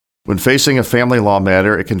When facing a family law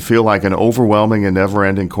matter, it can feel like an overwhelming and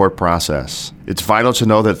never-ending court process. It's vital to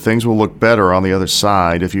know that things will look better on the other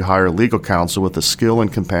side if you hire legal counsel with the skill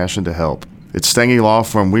and compassion to help. At Stange Law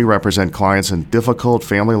Firm, we represent clients in difficult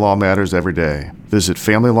family law matters every day. Visit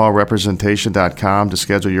FamilyLawRepresentation.com to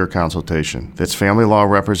schedule your consultation. That's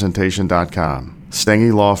FamilyLawRepresentation.com.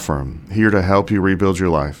 Stange Law Firm, here to help you rebuild your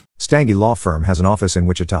life. Stange Law Firm has an office in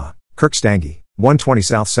Wichita. Kirk Stange, 120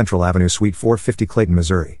 South Central Avenue, Suite 450, Clayton,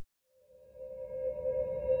 Missouri.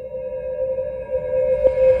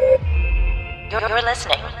 You're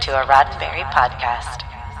listening to a Roddenberry podcast.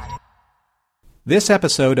 This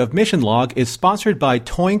episode of Mission Log is sponsored by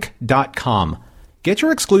Toink.com. Get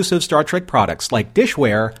your exclusive Star Trek products like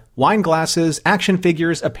dishware, wine glasses, action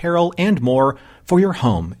figures, apparel, and more for your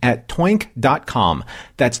home at Toink.com.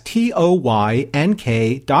 That's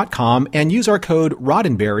TOYNK.com, and use our code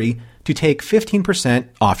Roddenberry to take 15%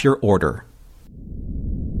 off your order.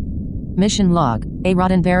 Mission Log, a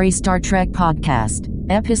Roddenberry Star Trek podcast,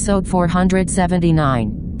 episode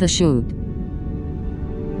 479, The Chute.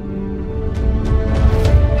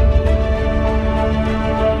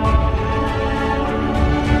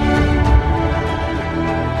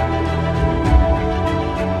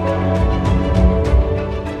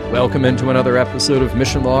 Welcome into another episode of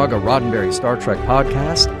Mission Log, a Roddenberry Star Trek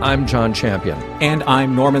podcast. I'm John Champion. And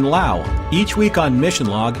I'm Norman Lau. Each week on Mission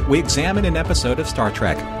Log, we examine an episode of Star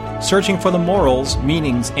Trek, searching for the morals,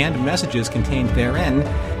 meanings, and messages contained therein,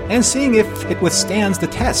 and seeing if it withstands the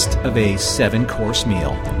test of a 7-course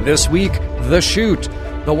meal. This week, The Chute,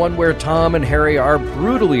 the one where Tom and Harry are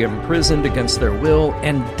brutally imprisoned against their will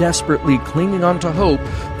and desperately clinging on to hope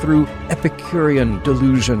through Epicurean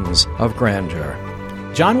delusions of grandeur.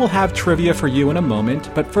 John will have trivia for you in a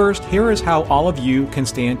moment, but first, here is how all of you can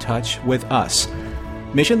stay in touch with us.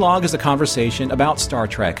 Mission Log is a conversation about Star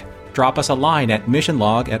Trek. Drop us a line at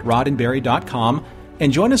missionlog@roddenberry.com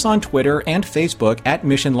and join us on Twitter and Facebook at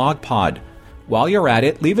MissionLogPod. While you're at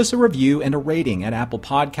it, leave us a review and a rating at Apple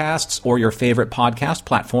Podcasts or your favorite podcast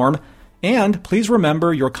platform. And please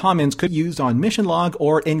remember your comments could be used on Mission Log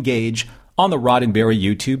or Engage on the Roddenberry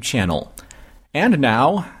YouTube channel. And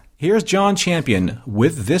now, here's John Champion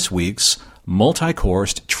with this week's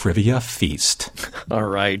multi-coursed trivia feast. All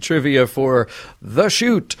right, trivia for The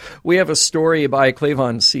Chute. We have a story by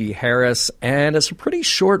Clavon C. Harris, and it's a pretty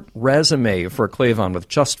short resume for Clavon with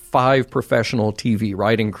just 5 professional TV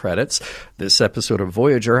writing credits. This episode of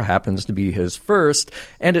Voyager happens to be his first,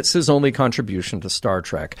 and it's his only contribution to Star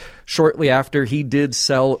Trek. Shortly after, he did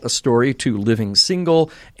sell a story to Living Single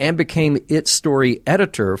and became its story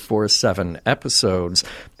editor for 7 episodes.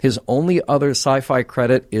 His only other sci-fi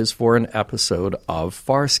credit is for an episode of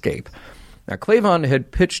Farscape. Now, Clavon had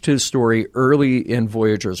pitched his story early in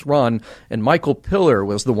Voyager's run, and Michael Piller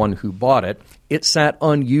was the one who bought it. It sat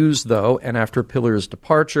unused, though, and after Piller's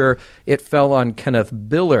departure, it fell on Kenneth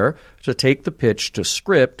Biller to take the pitch to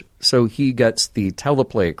script, so he gets the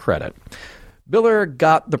teleplay credit. Biller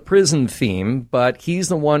got the prison theme, but he's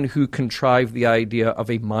the one who contrived the idea of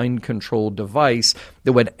a mind-controlled device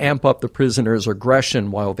that would amp up the prisoners'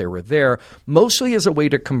 aggression while they were there, mostly as a way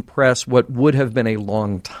to compress what would have been a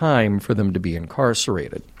long time for them to be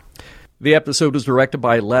incarcerated. The episode was directed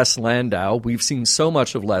by Les Landau. We've seen so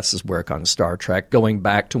much of Les's work on Star Trek, going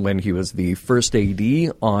back to when he was the first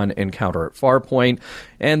AD on Encounter at Farpoint,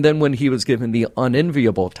 and then when he was given the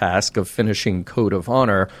unenviable task of finishing Code of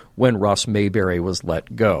Honor when Russ Mayberry was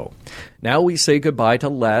let go. Now we say goodbye to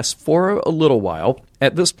Les for a little while.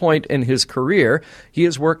 At this point in his career, he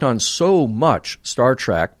has worked on so much Star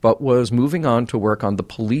Trek, but was moving on to work on the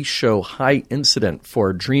police show High Incident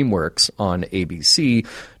for DreamWorks on ABC.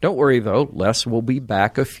 Don't worry, though, Les will be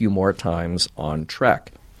back a few more times on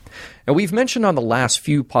Trek. And we've mentioned on the last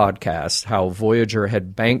few podcasts how Voyager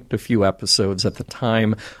had banked a few episodes at the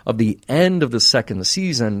time of the end of the second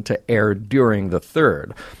season to air during the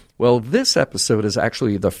third. Well, this episode is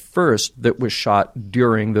actually the first that was shot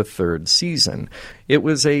during the third season. It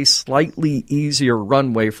was a slightly easier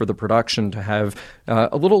runway for the production to have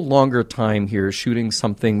a little longer time here shooting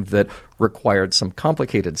something that required some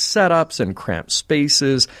complicated setups and cramped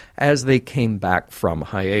spaces as they came back from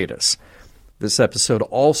hiatus. This episode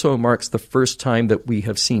also marks the first time that we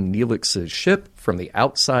have seen Neelix's ship from the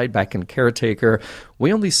outside back in Caretaker.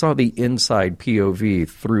 We only saw the inside POV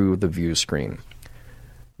through the view screen.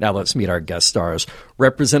 Now let's meet our guest stars.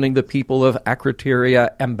 Representing the people of Akriteria,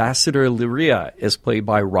 Ambassador Lyria is played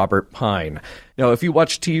by Robert Pine. Now, if you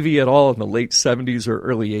watched TV at all in the late 70s or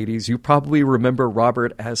early 80s, you probably remember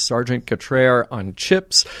Robert as Sergeant Catrere on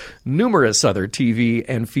Chips. Numerous other TV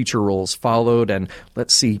and feature roles followed, and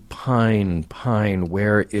let's see, Pine,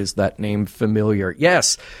 where is that name familiar?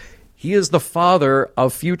 Yes, He is the father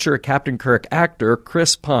of future Captain Kirk actor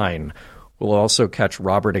Chris Pine. We'll also catch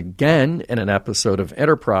Robert again in an episode of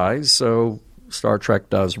Enterprise, so Star Trek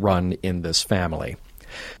does run in this family.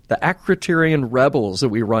 The Acriterian rebels that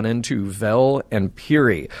we run into, Vel and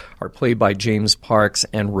Peary, are played by James Parks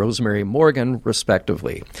and Rosemary Morgan,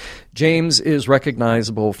 respectively. James is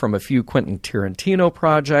recognizable from a few Quentin Tarantino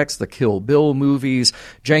projects, the Kill Bill movies,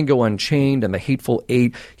 Django Unchained, and The Hateful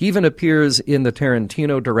Eight. He even appears in the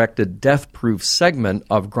Tarantino-directed Death Proof segment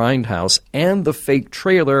of Grindhouse and the fake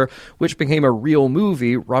trailer, which became a real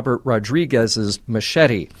movie, Robert Rodriguez's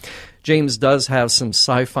Machete. James does have some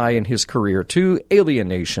sci-fi in his career, too. Alien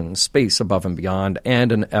Nation, Space Above and Beyond,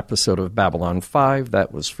 and an episode of Babylon 5.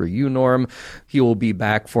 That was for you, Norm. He will be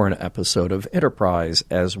back for an episode of Enterprise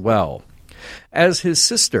as well. As his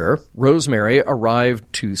sister, Rosemary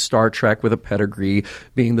arrived to Star Trek with a pedigree,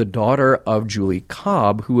 being the daughter of Julie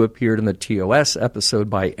Cobb, who appeared in the TOS episode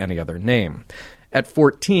By Any Other Name. At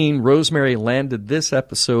 14, Rosemary landed this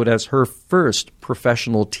episode as her first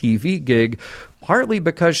professional TV gig, partly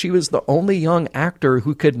because she was the only young actor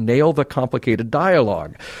who could nail the complicated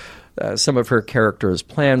dialogue. Some of her character's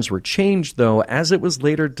plans were changed, though, as it was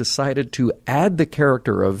later decided to add the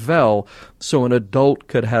character of Vel so an adult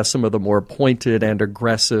could have some of the more pointed and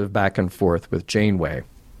aggressive back and forth with Janeway.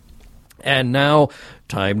 And now,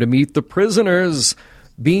 time to meet the prisoners.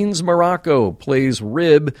 Beans Morocco plays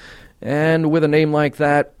Rib, and with a name like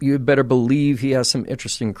that, you'd better believe he has some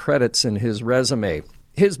interesting credits in his resume.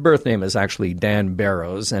 His birth name is actually Dan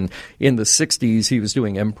Barrows, and in the 60s he was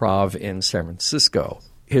doing improv in San Francisco.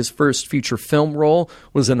 His first feature film role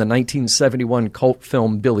was in the 1971 cult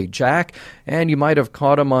film Billy Jack, and you might have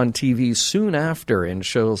caught him on TV soon after in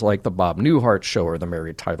shows like The Bob Newhart Show or The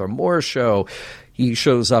Mary Tyler Moore Show. He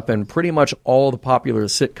shows up in pretty much all the popular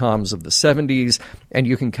sitcoms of the 70s, and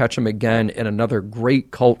you can catch him again in another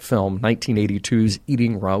great cult film, 1982's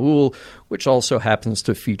Eating Raoul, which also happens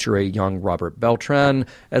to feature a young Robert Beltran,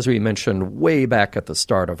 as we mentioned way back at the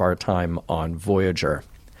start of our time on Voyager.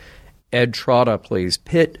 Ed Trotta plays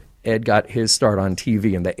Pitt. Ed got his start on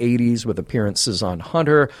TV in the 80s with appearances on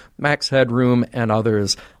Hunter, Max Headroom, and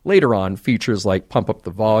others. Later on, features like Pump Up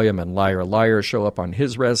the Volume and Liar Liar show up on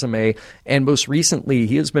his resume, and most recently,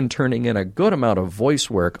 he has been turning in a good amount of voice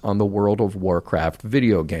work on the World of Warcraft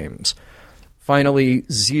video games. Finally,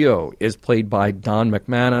 Zio is played by Don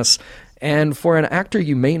McManus, and for an actor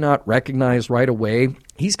you may not recognize right away,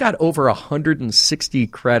 he's got over 160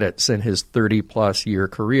 credits in his 30-plus year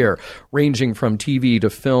career, ranging from TV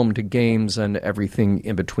to film to games and everything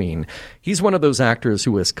in between. He's one of those actors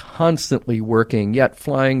who is constantly working, yet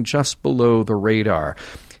flying just below the radar.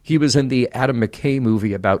 He was in the Adam McKay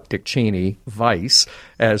movie about Dick Cheney, Vice,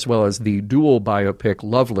 as well as the dual biopic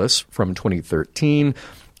Loveless from 2013,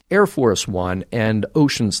 Air Force One, and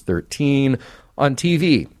Ocean's 13. On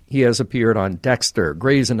TV, he has appeared on Dexter,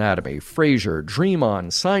 Grey's Anatomy, Frasier, Dream On,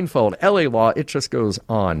 Seinfeld, LA Law. It just goes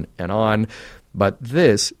on and on. But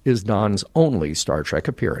this is Don's only Star Trek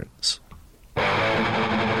appearance.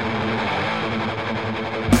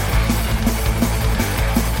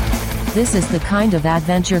 This is the kind of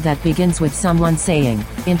adventure that begins with someone saying,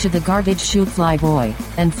 "Into the garbage chute, Flyboy,"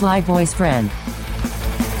 and Flyboy's friend.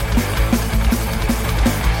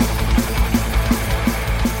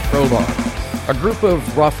 Prologue. A group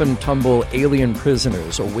of rough-and-tumble alien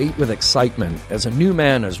prisoners await with excitement as a new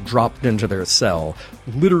man is dropped into their cell,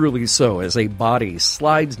 literally so, as a body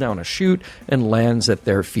slides down a chute and lands at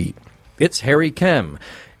their feet. It's Harry Kem,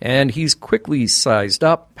 and he's quickly sized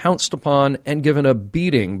up, pounced upon, and given a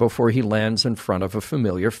beating before he lands in front of a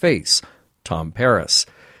familiar face, Tom Paris.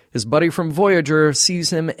 His buddy from Voyager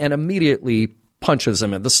sees him and immediately punches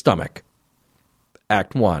him in the stomach.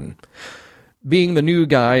 Act 1. Being the new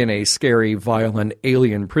guy in a scary, violent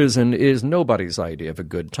alien prison is nobody's idea of a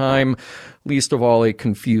good time, least of all a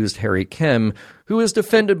confused Harry Kem, who is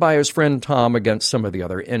defended by his friend Tom against some of the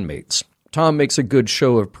other inmates. Tom makes a good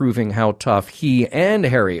show of proving how tough he and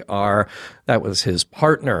Harry are. That was his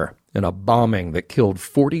partner in a bombing that killed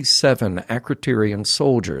 47 Acriterian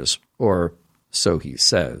soldiers, or so he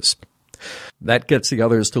says. That gets the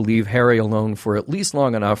others to leave Harry alone for at least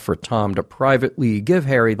long enough for Tom to privately give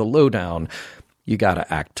Harry the lowdown. You gotta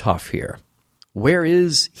act tough here. Where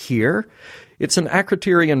is here? It's an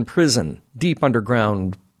Acriterian prison, deep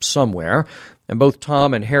underground somewhere, and both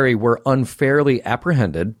Tom and Harry were unfairly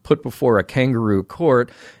apprehended, put before a kangaroo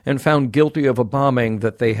court, and found guilty of a bombing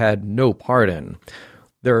that they had no part in.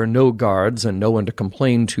 There are no guards and no one to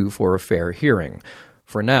complain to for a fair hearing.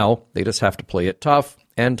 For now, they just have to play it tough,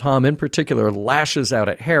 and Tom in particular lashes out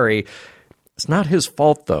at Harry. It's not his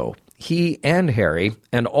fault, though. He and Harry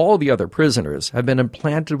and all the other prisoners have been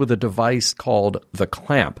implanted with a device called the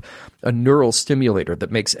clamp, a neural stimulator that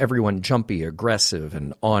makes everyone jumpy, aggressive,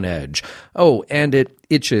 and on edge. Oh, and it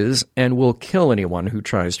itches and will kill anyone who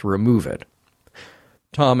tries to remove it.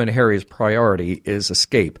 Tom and Harry's priority is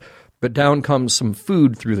escape, but down comes some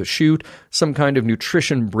food through the chute, some kind of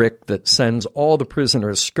nutrition brick that sends all the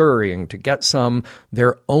prisoners scurrying to get some,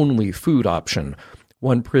 their only food option.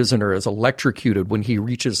 One prisoner is electrocuted when he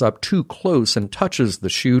reaches up too close and touches the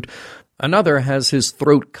chute. Another has his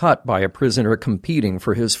throat cut by a prisoner competing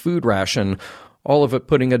for his food ration, all of it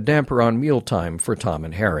putting a damper on mealtime for Tom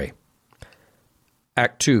and Harry.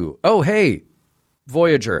 Act 2. Oh, hey!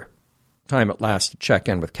 Voyager. Time at last to check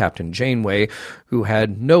in with Captain Janeway, who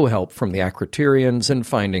had no help from the Acriterians in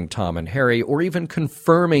finding Tom and Harry, or even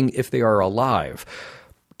confirming if they are alive.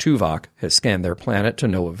 Tuvok has scanned their planet to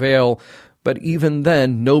no avail, but even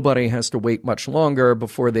then, nobody has to wait much longer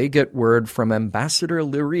before they get word from Ambassador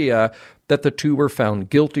Lyria that the two were found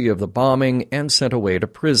guilty of the bombing and sent away to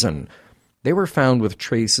prison. They were found with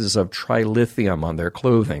traces of trilithium on their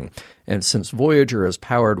clothing, and since Voyager is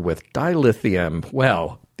powered with dilithium,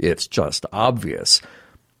 well, it's just obvious.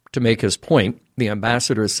 To make his point, the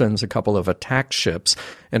ambassador sends a couple of attack ships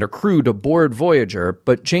and a crew to board Voyager,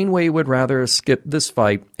 but Janeway would rather skip this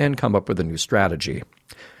fight and come up with a new strategy.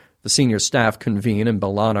 The senior staff convene, and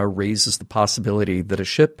B'Elanna raises the possibility that a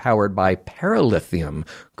ship powered by paralithium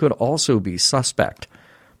could also be suspect.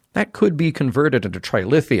 That could be converted into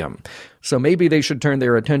trilithium, so maybe they should turn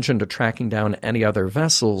their attention to tracking down any other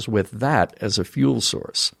vessels with that as a fuel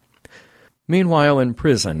source. Meanwhile, in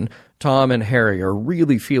prison, Tom and Harry are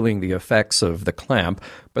really feeling the effects of the clamp,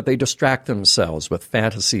 but they distract themselves with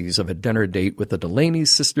fantasies of a dinner date with the Delaney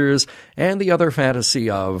sisters and the other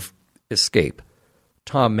fantasy of escape.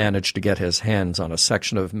 Tom managed to get his hands on a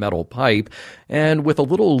section of metal pipe, and with a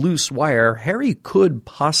little loose wire, Harry could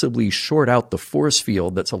possibly short out the force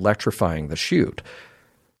field that's electrifying the chute.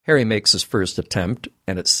 Harry makes his first attempt,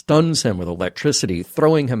 and it stuns him with electricity,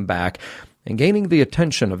 throwing him back and gaining the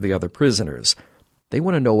attention of the other prisoners. They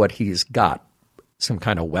want to know what he's got. Some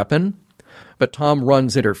kind of weapon? But Tom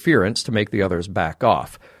runs interference to make the others back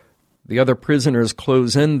off. The other prisoners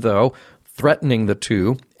close in, though, threatening the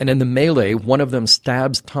two, and in the melee, one of them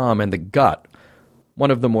stabs Tom in the gut. One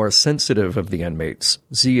of the more sensitive of the inmates,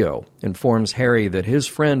 Zio, informs Harry that his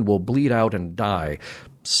friend will bleed out and die,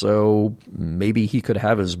 so maybe he could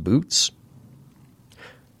have his boots?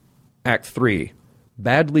 Act 3.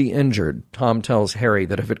 Badly injured, Tom tells Harry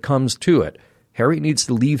that if it comes to it, Harry needs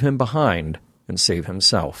to leave him behind and save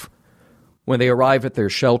himself. When they arrive at their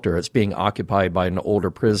shelter, it's being occupied by an older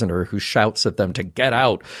prisoner who shouts at them to get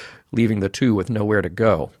out, leaving the two with nowhere to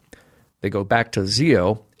go. They go back to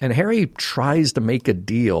Zio, and Harry tries to make a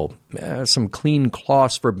deal, some clean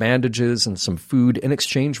cloths for bandages and some food in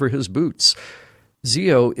exchange for his boots.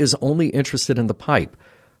 Zio is only interested in the pipe,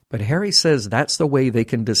 but Harry says that's the way they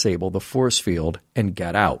can disable the force field and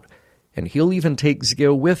get out, and he'll even take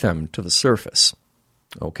Zio with him to the surface.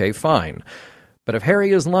 Okay, fine. But if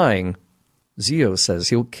Harry is lying, Zio says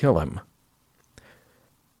he'll kill him.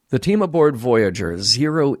 The team aboard Voyager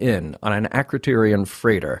zero in on an Acriterian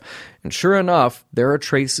freighter, and sure enough, there are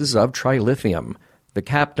traces of trilithium. The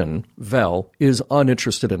captain, Vel, is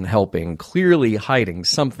uninterested in helping, clearly hiding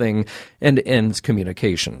something, and ends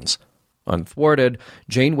communications. Unthwarted,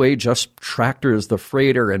 Janeway just tractors the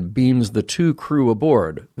freighter and beams the two crew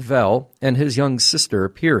aboard, Vel and his young sister,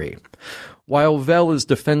 Piri. While Vel is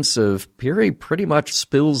defensive, Piri pretty much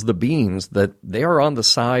spills the beans that they are on the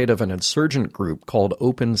side of an insurgent group called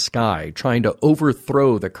Open Sky, trying to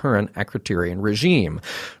overthrow the current Acriterian regime.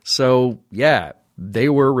 So, yeah, they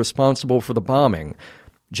were responsible for the bombing.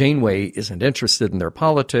 Janeway isn't interested in their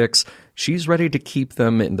politics. She's ready to keep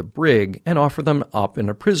them in the brig and offer them up in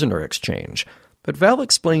a prisoner exchange. But Vel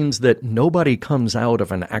explains that nobody comes out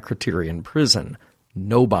of an Acriterian prison.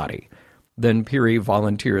 Nobody. Then Piri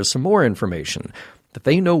volunteers some more information, that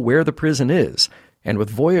they know where the prison is, and with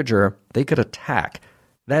Voyager, they could attack.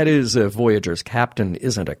 That is, if Voyager's captain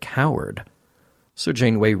isn't a coward. So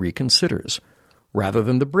Janeway reconsiders. Rather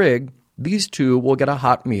than the brig, these two will get a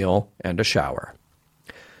hot meal and a shower.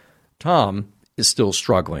 Tom is still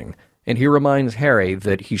struggling, and he reminds Harry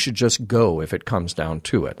that he should just go if it comes down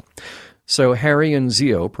to it. So Harry and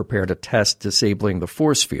Zio prepare to test disabling the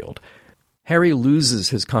force field. Harry loses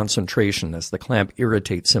his concentration as the clamp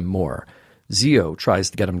irritates him more. Zio tries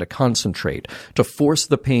to get him to concentrate, to force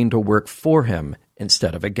the pain to work for him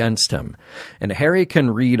instead of against him. And Harry can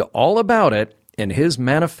read all about it in his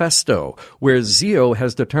manifesto, where Zio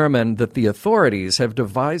has determined that the authorities have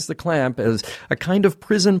devised the clamp as a kind of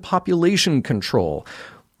prison population control.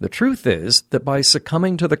 The truth is that by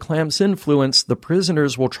succumbing to the clamp's influence, the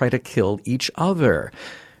prisoners will try to kill each other.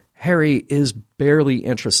 Harry is barely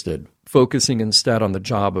interested, focusing instead on the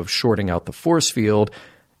job of shorting out the force field,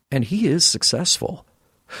 and he is successful.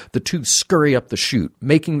 The two scurry up the chute,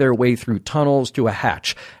 making their way through tunnels to a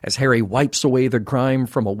hatch. As Harry wipes away the grime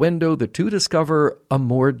from a window, the two discover a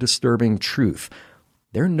more disturbing truth.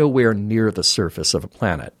 They're nowhere near the surface of a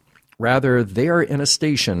planet. Rather, they are in a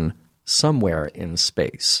station somewhere in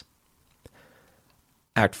space.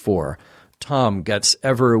 Act 4. Tom gets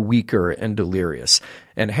ever weaker and delirious,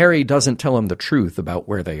 and Harry doesn't tell him the truth about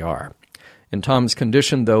where they are. In Tom's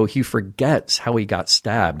condition, though, he forgets how he got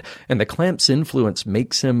stabbed, and the clamp's influence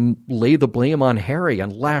makes him lay the blame on Harry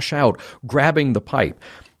and lash out, grabbing the pipe.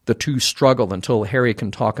 The two struggle until Harry can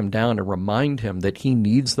talk him down and remind him that he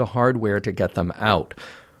needs the hardware to get them out.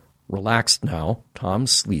 Relaxed now, Tom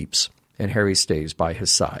sleeps, and Harry stays by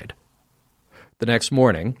his side. The next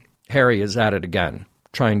morning, Harry is at it again,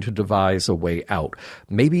 trying to devise a way out.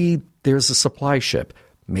 Maybe there's a supply ship.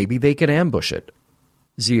 Maybe they can ambush it.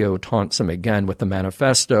 Zio taunts him again with the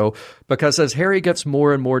manifesto, because as Harry gets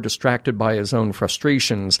more and more distracted by his own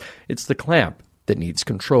frustrations, it's the clamp that needs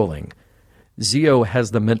controlling. Zio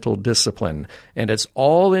has the mental discipline, and it's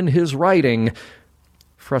all in his writing.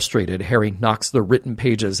 Frustrated, Harry knocks the written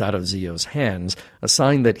pages out of Zio's hands, a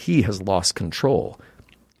sign that he has lost control.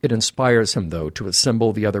 It inspires him, though, to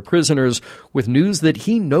assemble the other prisoners with news that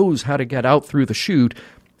he knows how to get out through the chute,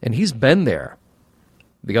 and he's been there.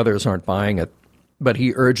 The others aren't buying it, but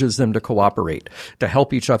he urges them to cooperate, to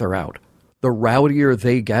help each other out. The rowdier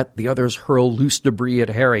they get, the others hurl loose debris at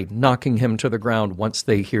Harry, knocking him to the ground once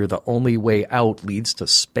they hear the only way out leads to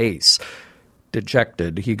space.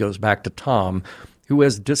 Dejected, he goes back to Tom, who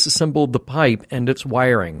has disassembled the pipe and its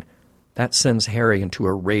wiring. That sends Harry into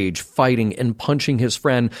a rage, fighting and punching his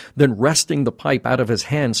friend, then wresting the pipe out of his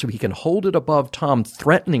hand so he can hold it above Tom,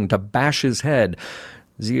 threatening to bash his head.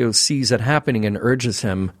 Zio sees it happening and urges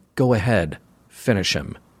him, "Go ahead, finish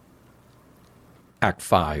him." Act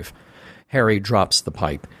 5. Harry drops the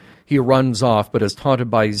pipe. He runs off, but is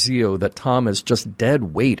taunted by Zio that Tom is just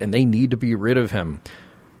dead weight and they need to be rid of him.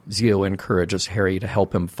 Zio encourages Harry to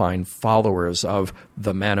help him find followers of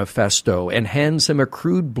the manifesto and hands him a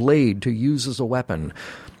crude blade to use as a weapon.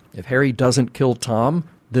 If Harry doesn't kill Tom,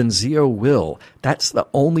 then Zio will. That's the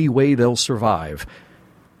only way they'll survive.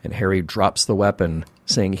 And Harry drops the weapon,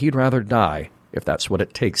 saying he'd rather die if that's what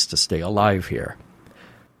it takes to stay alive here.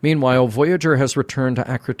 Meanwhile, Voyager has returned to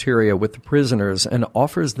Akriteria with the prisoners and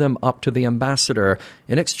offers them up to the ambassador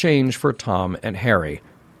in exchange for Tom and Harry.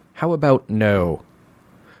 How about no?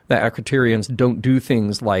 The Akriterians don't do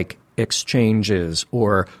things like exchanges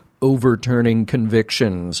or overturning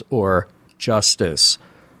convictions or justice.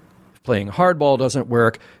 If playing hardball doesn't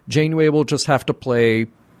work, Janeway will just have to play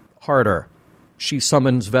harder. She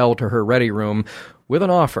summons Vel to her ready room with an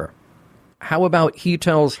offer. How about he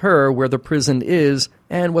tells her where the prison is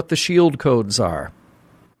and what the shield codes are?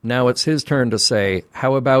 Now it's his turn to say,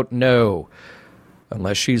 how about no?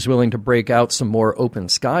 Unless she's willing to break out some more Open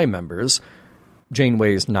Sky members.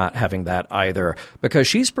 Janeway's not having that either, because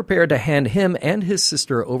she's prepared to hand him and his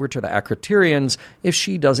sister over to the Akriterians if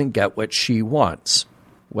she doesn't get what she wants.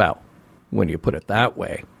 Well, when you put it that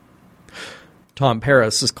way. Tom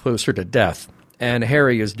Paris is closer to death, and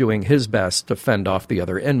Harry is doing his best to fend off the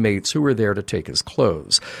other inmates who are there to take his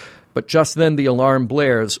clothes. But just then the alarm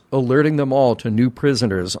blares, alerting them all to new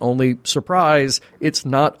prisoners, only, surprise, it's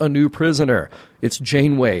not a new prisoner. It's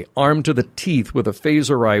Janeway, armed to the teeth with a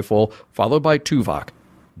phaser rifle, followed by Tuvok.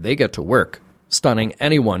 They get to work, stunning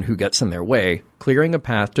anyone who gets in their way, clearing a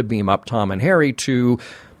path to beam up Tom and Harry to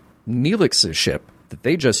Neelix's ship that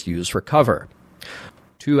they just used for cover.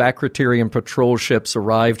 2 Akriterian patrol ships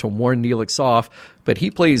arrive to warn Neelix off, but he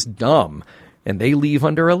plays dumb, and they leave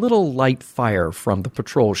under a little light fire from the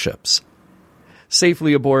patrol ships.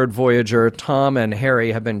 Safely aboard Voyager, Tom and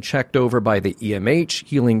Harry have been checked over by the EMH,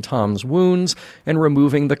 healing Tom's wounds and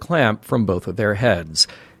removing the clamp from both of their heads.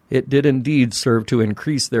 It did indeed serve to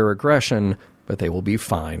increase their aggression, but they will be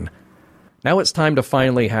fine. Now it's time to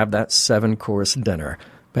finally have that 7-course dinner.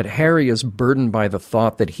 But Harry is burdened by the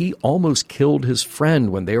thought that he almost killed his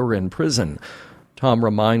friend when they were in prison. Tom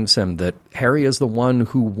reminds him that Harry is the one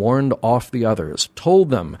who warned off the others, told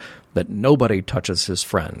them that nobody touches his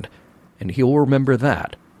friend, and he'll remember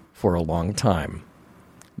that for a long time.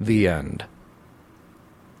 The end.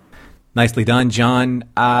 Nicely done, John.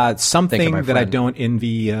 Something that I don't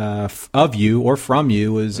envy of you or from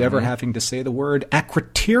you is ever having to say the word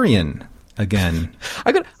Akriterian. again.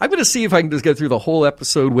 I'm gonna see if I can just get through the whole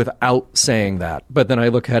episode without saying that. But then I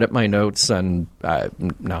look ahead at my notes, and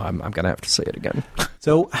no, I'm gonna have to say it again.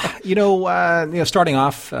 So, starting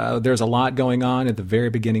off, there's a lot going on at the very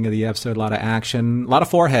beginning of the episode. A lot of action, a lot of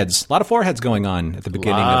foreheads going on at the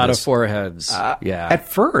beginning. A lot of of foreheads. Yeah. At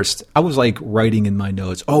first, I was like writing in my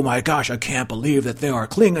notes, "Oh my gosh, I can't believe that there are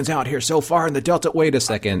Klingons out here so far in the Delta." Wait a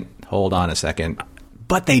second, hold on a second.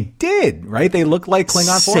 But they did, right? They look like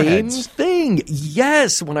Klingon foreheads. Same thing.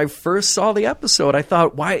 Yes. When I first saw the episode, I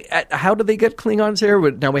thought, why? How did they get Klingons here?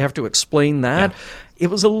 But now we have to explain that. Yeah. It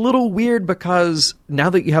was a little weird because now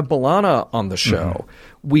that you have B'Elanna on the show,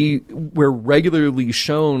 we're regularly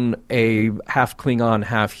shown a half Klingon,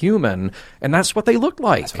 half human, and that's what they looked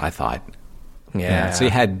like. That's what I thought. Yeah. So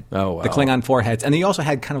you had the Klingon foreheads, and they also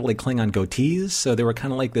had kind of like Klingon goatees. So they were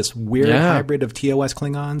kind of like this weird hybrid of TOS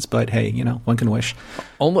Klingons. But hey, one can wish.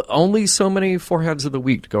 Only so many foreheads of the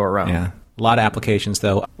week to go around. Yeah. A lot of applications,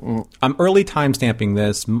 though. I'm early time-stamping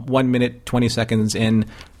this. 1 minute, 20 seconds in.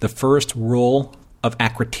 The first rule of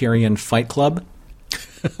Acriterian Fight Club.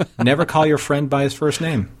 Never call your friend by his first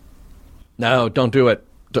name. No, don't do it.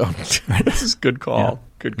 Don't. This is a good call. Yeah.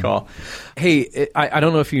 Good call. Hey, I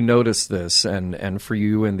don't know if you noticed this, and for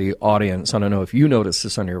you in the audience, I don't know if you noticed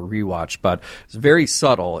this on your rewatch, but it's very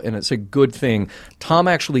subtle, and it's a good thing. Tom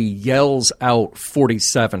actually yells out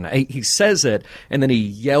 47. He says it, and then he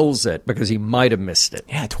yells it because he might have missed it.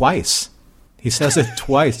 Yeah, twice. He says it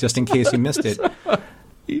twice just in case he missed it.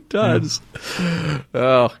 He does.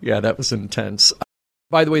 Oh, yeah, that was intense.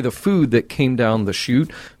 By the way, the food that came down the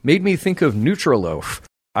chute made me think of Nutriloaf.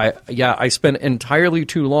 I spent entirely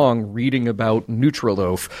too long reading about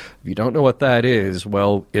Nutriloaf. If you don't know what that is,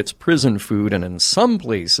 well, it's prison food, and in some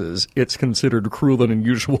places, it's considered cruel and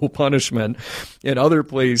unusual punishment. In other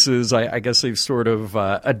places, I guess they've sort of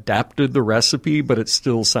adapted the recipe, but it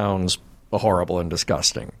still sounds horrible and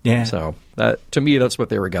disgusting. Yeah. So to me, that's what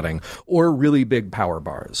they were getting. Or really big power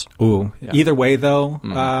bars. Ooh. Yeah. Either way, though,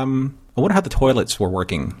 I wonder how the toilets were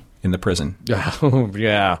working in the prison.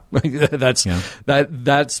 Yeah.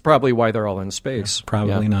 That's probably why they're all in space.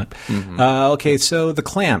 Probably not. Okay, so the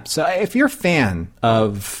clamps. If you're a fan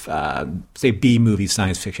of, say, B-movie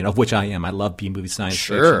science fiction, of which I am, I love B-movie science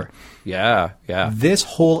fiction. Sure. Yeah. This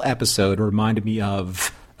whole episode reminded me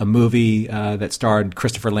of a movie that starred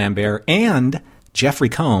Christopher Lambert and Jeffrey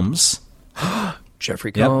Combs.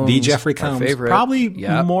 Jeffrey Combs. Yep, the Jeffrey Combs. My favorite. Probably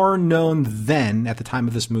more known then, at the time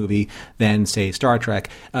of this movie, than, say, Star Trek.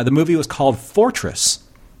 The movie was called Fortress.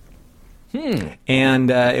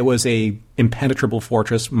 And it was a impenetrable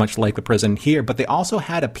fortress, much like the prison here. But they also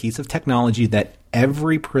had a piece of technology that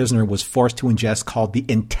every prisoner was forced to ingest called the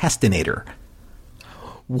intestinator.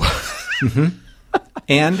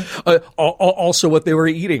 And also what they were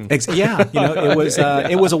eating.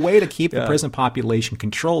 It was a way to keep the prison population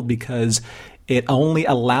controlled because it only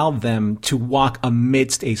allowed them to walk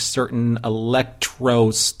amidst a certain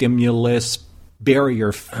electro-stimulus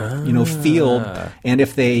barrier, field, and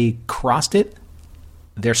if they crossed it,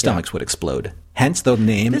 their stomachs would explode. Hence the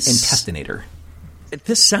name intestinator.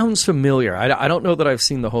 This sounds familiar. I don't know that I've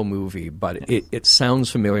seen the whole movie, but it sounds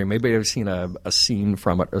familiar. Maybe I've seen a scene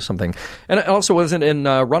from it or something. And it also wasn't in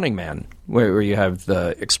Running Man, where you have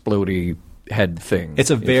the explodey head thing. It's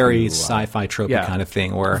a very sci-fi tropey kind of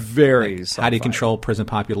thing where very how do you control prison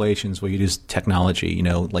populations? Well, you use technology,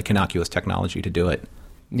 like innocuous technology to do it.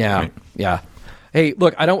 Yeah, right? Yeah. Hey,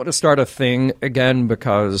 look, I don't want to start a thing again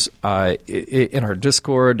because in our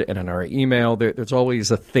Discord and in our email, there's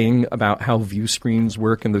always a thing about how view screens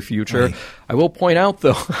work in the future. Right. I will point out,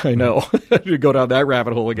 though, I know, to go down that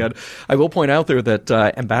rabbit hole again, I will point out there that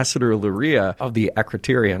Ambassador Luria of the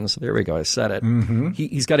Acriterians, there we go, I said it,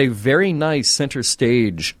 he's got a very nice center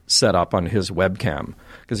stage set up on his webcam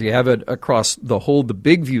because you have it across the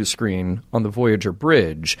big view screen on the Voyager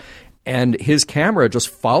bridge. And his camera just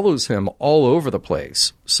follows him all over the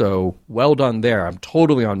place. So well done there. I'm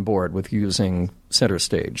totally on board with using center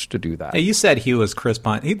stage to do that. Hey, you said he was Chris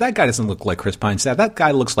Pine. That guy doesn't look like Chris Pine's dad. That guy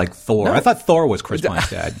looks like Thor. No. I thought Thor was Chris Pine's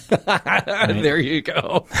dad. Right? There you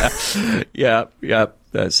go. Yeah.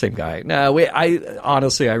 That same guy. No,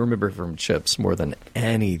 I remember from Chips more than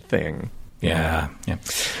anything. Yeah.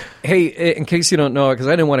 Hey, in case you don't know, because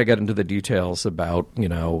I didn't want to get into the details about,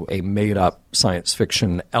 a made-up science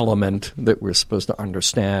fiction element that we're supposed to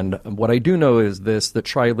understand. What I do know is that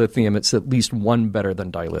trilithium, it's at least one better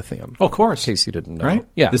than dilithium. Oh, of course. In case you didn't know. Right?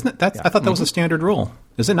 Yeah. Isn't it? I thought that was a standard rule.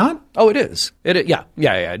 Is it not? Oh, it is.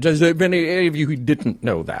 Yeah. Does any of you who didn't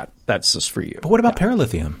know that, that's just for you. But what about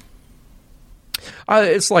paralithium?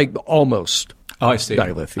 It's like almost. Oh, I see.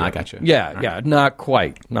 Dilithium. I got you. Yeah, not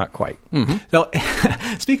quite. Mm-hmm. So,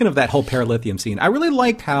 speaking of that whole paralithium scene, I really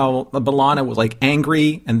liked how B'Elanna was like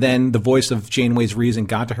angry, and then the voice of Janeway's reason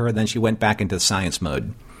got to her, and then she went back into science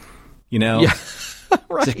mode. You know? Yeah.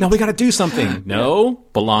 Right. It's like, no, we got to do something. No,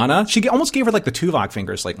 B'Elanna. She almost gave her like the Tuvok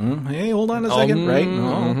fingers, like, hey, hold on a second, right?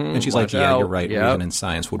 And she's like, yeah, you're right. Yep. Reason and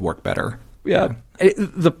science would work better. Yeah.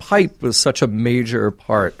 The pipe was such a major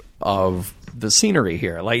part of the scenery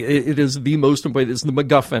here. Like, it is the most important, it's the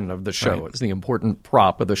MacGuffin of the show. Right. It's the important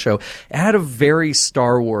prop of the show. It had a very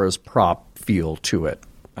Star Wars prop feel to it.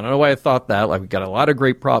 I don't know why I thought that. Like, we got a lot of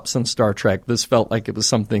great props in Star Trek. This felt like it was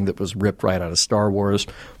something that was ripped right out of Star Wars.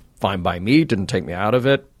 Fine by me, didn't take me out of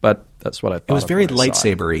it, but that's what I thought. It was very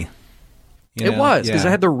lightsaber-y. It was, because it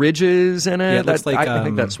had the ridges in it. Yeah, it looks like, I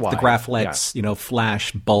think that's why. The Graflet's,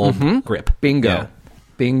 flash bulb grip. Bingo.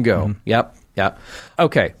 Mm-hmm. Yep.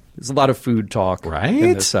 Okay. There's a lot of food talk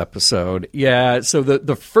in this episode. Yeah, so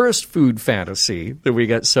the first food fantasy that we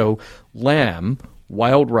get, so lamb,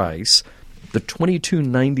 wild rice, the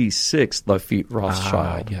 2296 Lafitte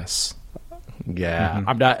Rothschild. Yes. Yeah,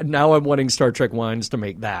 I'm wanting Star Trek wines to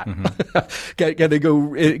make that. Can they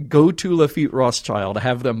go to Lafitte Rothschild,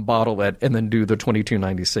 have them bottle it, and then do the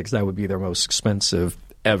 2296? That would be their most expensive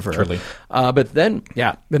ever. Truly. But then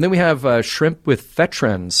we have shrimp with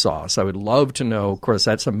Fetrin sauce. I would love to know. Of course,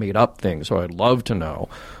 that's a made up thing, so I'd love to know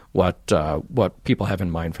what people have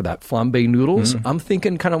in mind for that. Flambe noodles. I'm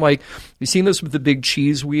thinking kind of like, you've seen this with the big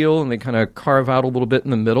cheese wheel, and they kind of carve out a little bit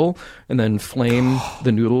in the middle and then flame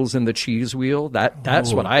the noodles in the cheese wheel.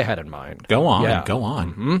 That's what I had in mind. Go on.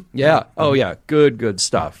 Mm-hmm. Yeah. Oh yeah. Good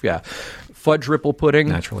stuff. Yeah. Fudge ripple pudding.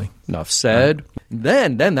 Naturally. Enough said.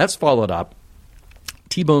 Right. Then that's followed up.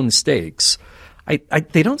 T-bone steaks.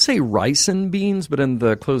 They don't say rice and beans, but in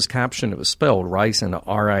the closed caption it was spelled rice and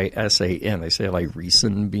R-I-S-A-N. They say like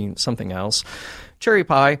ricin beans, something else. Cherry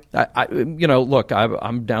pie. Look,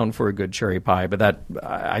 I'm down for a good cherry pie, but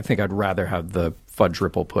I think I'd rather have the fudge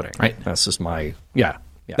ripple pudding. Right. That's just my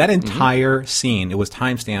That entire scene, it was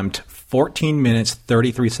time-stamped 14 minutes,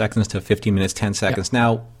 33 seconds to 15 minutes, 10 seconds.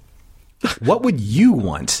 Now, what would you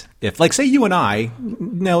want if, like, say you and I,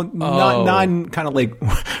 non kind of like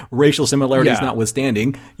racial similarities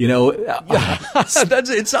notwithstanding,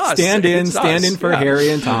 it's us. Stand in for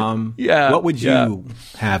Harry and Tom. Yeah. What would you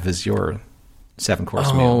have as your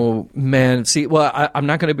 7-course meal? Oh, man. See, well, I'm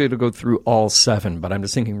not going to be able to go through all 7, but I'm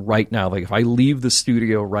just thinking right now, like if I leave the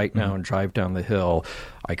studio right now and drive down the hill,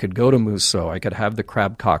 I could go to Musso. I could have the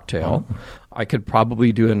crab cocktail. I could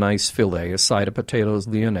probably do a nice filet, a side of potatoes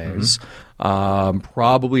lyonnaise,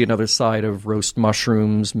 probably another side of roast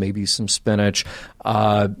mushrooms, maybe some spinach,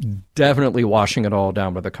 definitely washing it all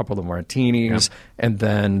down with a couple of martinis, and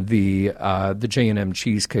then the J&M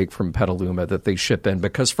cheesecake from Petaluma that they ship in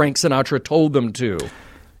because Frank Sinatra told them to,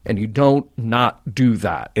 and you don't not do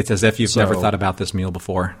that. It's as if you've never thought about this meal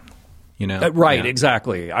before. Right,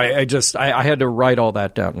 exactly. I had to write all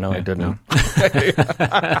that down. No, I didn't. No.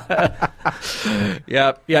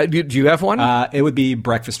 Yeah. Do you have one? It would be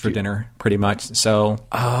breakfast for dinner, pretty much. So,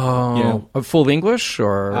 full English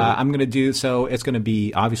or I'm going to do so. It's going to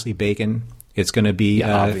be obviously bacon. It's going to be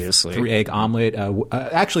obviously 3-egg omelet.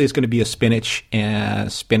 Actually, it's going to be a spinach and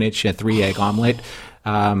 3-egg omelet.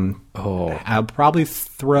 I'll probably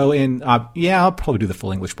throw in. I'll probably do the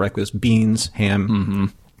full English breakfast: beans,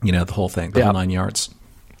 ham. The whole thing, the whole 9 yards.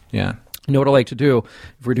 Yeah. You know what I like to do?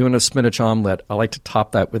 If we're doing a spinach omelet, I like to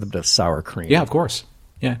top that with a bit of sour cream. Yeah, of course.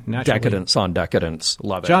 Yeah, naturally. Decadence on decadence.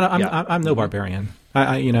 Love it. John, I'm no barbarian.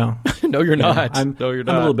 No, you're not. I'm a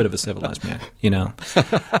little bit of a civilized man,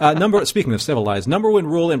 Speaking of civilized, number 1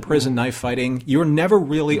 rule in prison knife fighting, you're never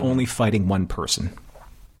really only fighting one person.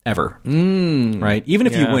 Ever. Right? Even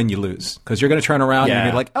if you win, you lose. Because you're going to turn around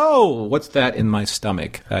and be like, oh, what's that in my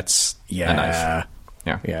stomach? That's a knife.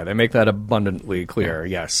 Yeah, they make that abundantly clear.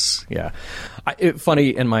 Yes, yeah. Funny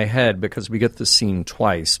in my head because we get this scene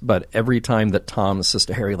twice, but every time that Tom says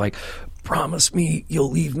to Harry, like, promise me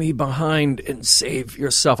you'll leave me behind and save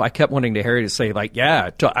yourself, I kept wanting to Harry to say, like,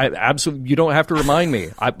 absolutely, you don't have to remind me.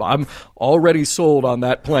 I'm already sold on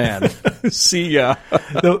that plan. See ya.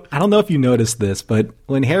 Though, I don't know if you noticed this, but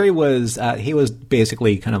when Harry was, he was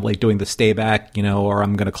basically kind of like doing the stay back, or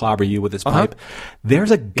I'm going to clobber you with this pipe.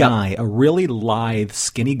 There's a guy, a really lithe,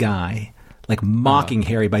 skinny guy, like mocking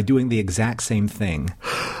Harry by doing the exact same thing.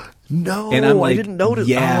 No, and I'm like, I didn't notice.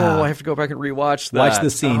 Yeah. Oh, I have to go back and rewatch that. Watch the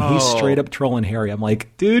scene. He's straight up trolling Harry. I'm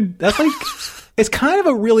like, dude, that's like, it's kind of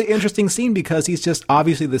a really interesting scene because he's just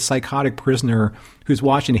obviously the psychotic prisoner who's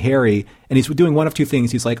watching Harry, and he's doing one of two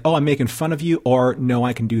things. He's like, oh, I'm making fun of you, or no,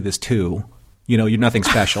 I can do this too. You're nothing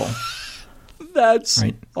special. That's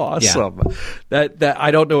Right. awesome. That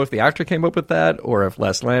I don't know if the actor came up with that or if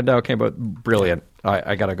Les Landau came up. Brilliant.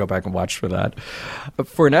 I got to go back and watch for that.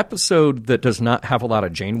 For an episode that does not have a lot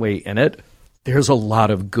of Janeway in it, there's a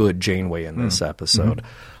lot of good Janeway in this episode.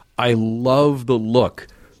 I love the look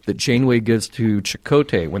that Janeway gives to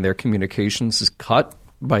Chakotay when their communications is cut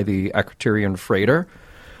by the Equatorian freighter.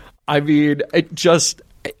 I mean,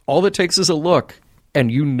 all it takes is a look,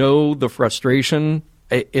 and you know the frustration.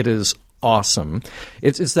 It is awesome.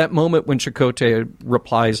 It's that moment when Chakotay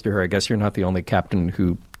replies to her, I guess you're not the only captain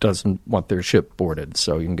who doesn't want their ship boarded,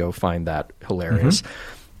 so you can go find that hilarious.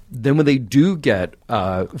 Then when they do get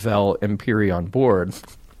Vel and Piri on board,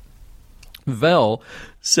 Vel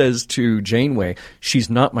says to Janeway, she's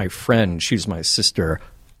not my friend, she's my sister.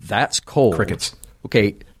 That's cold. Crickets.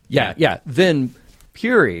 Okay, yeah. Then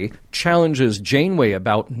Piri challenges Janeway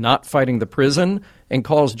about not fighting the prison and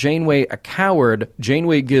calls Janeway a coward.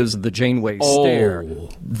 Janeway gives the Janeway stare.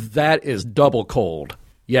 That is double cold.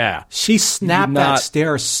 Yeah. She snapped that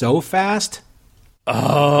stare so fast.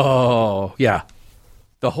 Oh, yeah.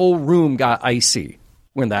 The whole room got icy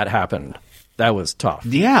when that happened. That was tough.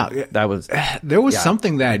 Yeah. There was yeah.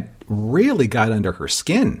 something that really got under her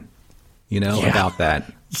skin, about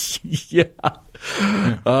that. Yeah.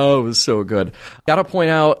 Oh, it was so good. Got to point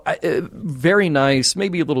out, very nice,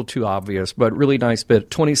 maybe a little too obvious, but really nice bit.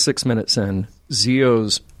 26 minutes in,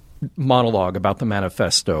 Zio's monologue about the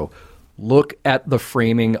manifesto. Look at the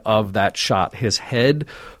framing of that shot. His head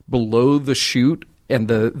below the chute and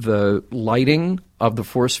the lighting of the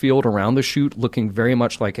force field around the chute looking very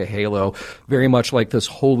much like a halo, very much like this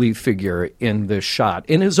holy figure in this shot.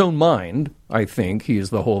 In his own mind, I think, he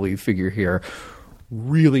is the holy figure here.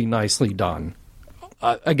 Really nicely done.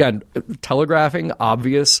 Again, telegraphing,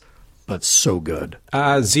 obvious, but so good.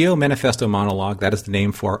 Zio Manifesto Monologue, that is the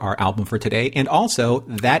name for our album for today. And also,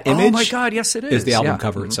 that image oh my God, yes, it is the album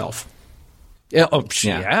cover itself. Yeah.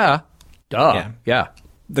 Yeah. Duh. Yeah.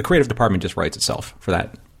 The creative department just writes itself for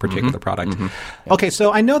that particular product. Okay,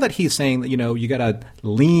 so I know that he's saying that, you got to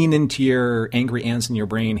lean into your angry ants in your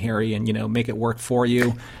brain, Harry, and, make it work for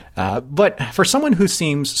you. But for someone who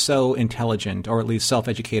seems so intelligent, or at least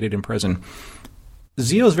self-educated in prison,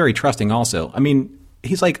 Zio's very trusting also. I mean,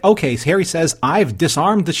 he's like, okay, Harry says, I've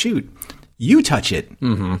disarmed the chute. You touch it.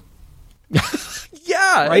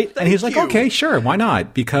 Yeah. Right? And he's like, okay, sure, why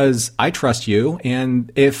not? Because I trust you, and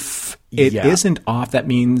if it isn't off, that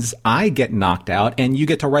means I get knocked out, and you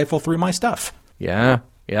get to rifle through my stuff. Yeah.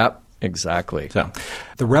 Yep. Exactly. So,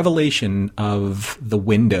 the revelation of the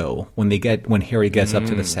window when Harry gets up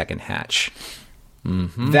to the second hatch,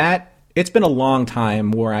 that it's been a long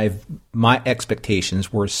time where my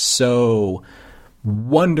expectations were so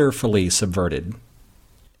wonderfully subverted,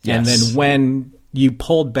 and then when you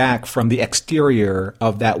pulled back from the exterior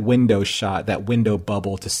of that window shot, that window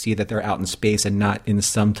bubble, to see that they're out in space and not in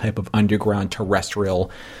some type of underground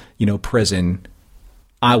terrestrial, prison.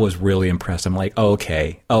 I was really impressed. I'm like,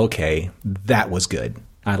 okay, that was good.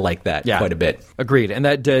 I like that quite a bit. Agreed. And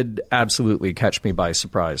that did absolutely catch me by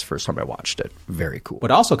surprise first time I watched it. Very cool.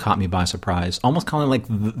 What also caught me by surprise, almost kind of like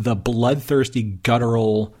the bloodthirsty,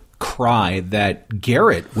 guttural cry that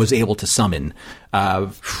Garrett was able to summon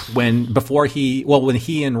when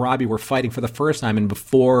he and Robbie were fighting for the first time, and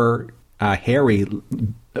before Harry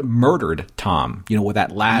murdered Tom, with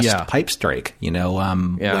that last pipe strike,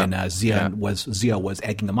 when Zio was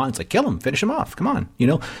egging him on. It's like, kill him, finish him off, come on,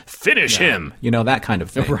 finish him, that kind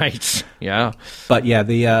of thing. Right. Yeah. But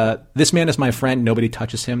this man is my friend, nobody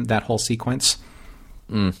touches him, that whole sequence.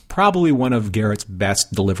 Probably one of Garrett's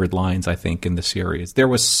best delivered lines, I think, in the series. There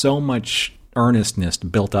was so much earnestness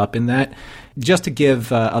built up in that. Just to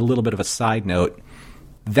give a little bit of a side note,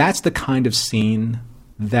 that's the kind of scene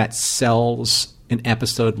that sells an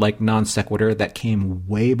episode like Non Sequitur that came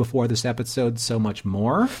way before this episode so much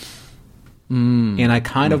more. And I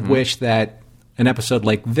kind of wish that an episode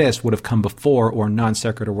like this would have come before, or Non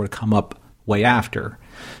Sequitur would have come up way after,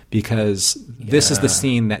 because this is the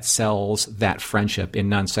scene that sells that friendship in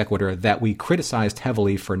Non Sequitur that we criticized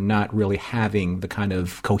heavily for not really having the kind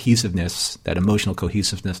of cohesiveness, that emotional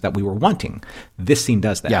cohesiveness that we were wanting. This scene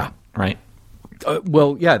does that, right?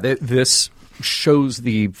 This shows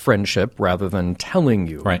the friendship rather than telling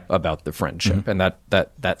you about the friendship, and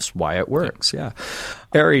that's why it works. Yeah.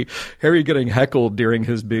 Harry getting heckled during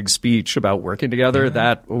his big speech about working together,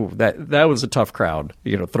 that was a tough crowd,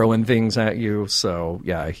 throwing things at you. So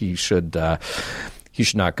he should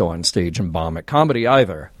not go on stage and bomb at comedy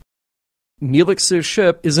either. Neelix's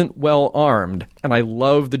ship isn't well armed, and I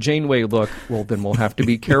love the Janeway look. Well, then we'll have to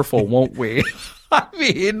be careful, won't we? I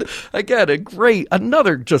mean, again,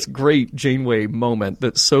 another just great Janeway moment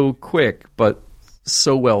that's so quick, but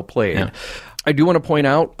so well played. Yeah. I do want to point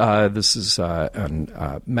out, this is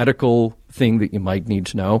a medical thing that you might need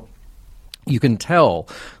to know. You can tell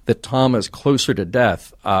that Tom is closer to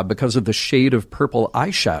death because of the shade of purple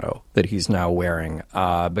eyeshadow that he's now wearing,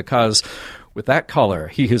 because with that color,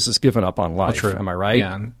 he has just given up on life. True. Am I right?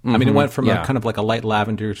 Yeah. I mean, it went from a kind of like a light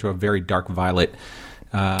lavender to a very dark violet.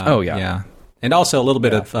 Yeah. And also a little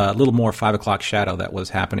bit of a little more 5 o'clock shadow that was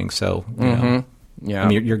happening. So, you know, I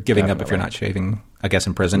mean, you're giving up if you're not shaving, I guess,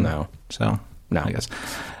 in prison. No. So, no. I guess.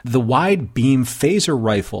 The wide beam phaser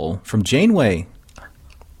rifle from Janeway.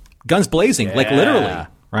 Guns blazing, like literally,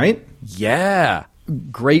 right? Yeah.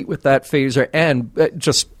 Great with that phaser. And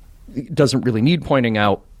just doesn't really need pointing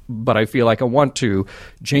out, but I feel like I want to.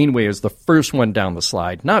 Janeway is the first one down the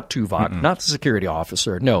slide, not Tuvok, not the security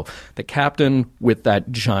officer. No, the captain with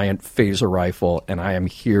that giant phaser rifle, and I am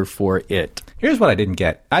here for it. Here's what I didn't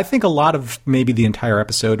get. I think a lot of maybe the entire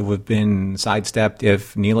episode would have been sidestepped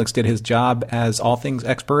if Neelix did his job as all things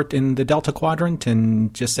expert in the Delta Quadrant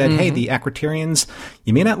and just said, hey, the Aquitarians,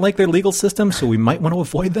 you may not like their legal system, so we might want to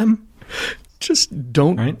avoid them. Just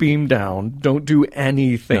don't beam down. Don't do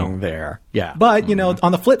anything there. Yeah. But, you know,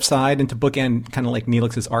 on the flip side, and to bookend kind of like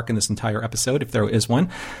Neelix's arc in this entire episode, if there is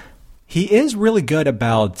one, he is really good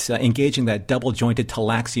about engaging that double-jointed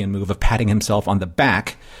Talaxian move of patting himself on the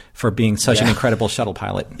back for being such an incredible shuttle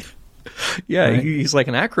pilot. Yeah, he's like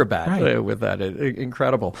an acrobat with that.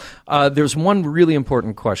 Incredible. There's one really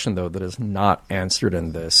important question, though, that is not answered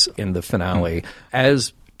in the finale.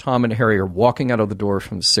 As Tom and Harry are walking out of the door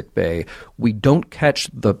from sickbay, we don't catch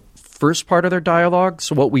the first part of their dialogue.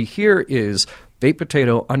 So what we hear is baked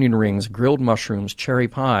potato, onion rings, grilled mushrooms, cherry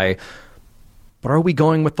pie. But are we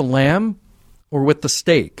going with the lamb or with the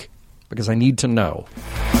steak? Because I need to know.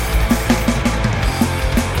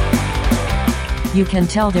 You can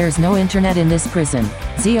tell there's no internet in this prison.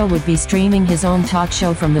 Zio would be streaming his own talk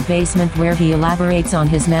show from the basement where he elaborates on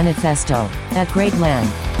his manifesto at great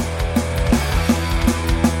length.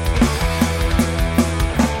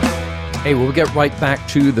 Hey, we'll get right back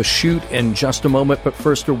to the Chute in just a moment, but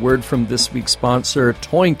first a word from this week's sponsor,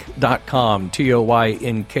 Toynk.com,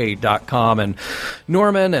 Toynk.com. And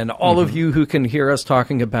Norman and all of you who can hear us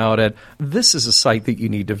talking about it, this is a site that you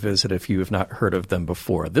need to visit if you have not heard of them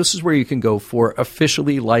before. This is where you can go for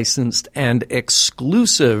officially licensed and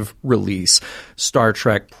exclusive release Star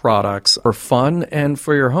Trek products for fun and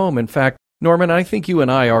for your home. In fact, Norman, I think you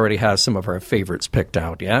and I already have some of our favorites picked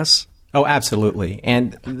out, yes? Oh, absolutely.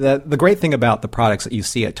 And the great thing about the products that you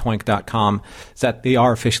see at Toynk.com is that they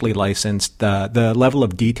are officially licensed. The level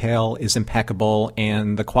of detail is impeccable,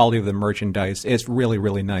 and the quality of the merchandise is really,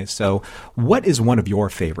 really nice. So what is one of your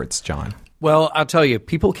favorites, John? Well, I'll tell you,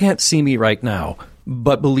 people can't see me right now,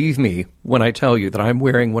 but believe me when I tell you that I'm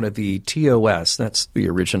wearing one of the TOS, that's the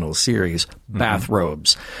original series,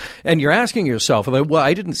 bathrobes. And you're asking yourself, well,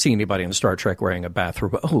 I didn't see anybody in Star Trek wearing a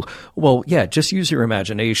bathrobe. Oh, well, yeah, just use your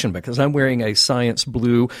imagination because I'm wearing a science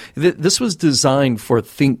blue. This was designed for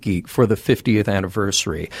ThinkGeek for the 50th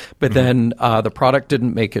anniversary. But then the product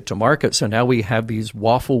didn't make it to market, so now we have these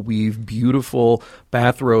waffle weave, beautiful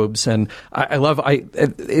bathrobes. And I love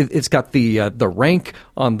it's got the rank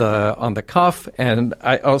on the cuff, and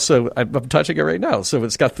I'm touching it right now. So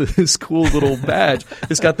it's got this cool little badge.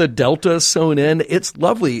 It's got the Delta sewn in. It's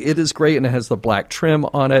lovely. It is great, and it has the black trim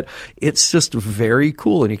on it. It's just very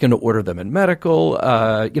cool, and you can order them in medical,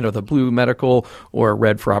 the blue medical, or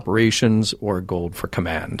red for operations, or gold for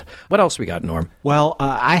command. What else we got, Norm? Well,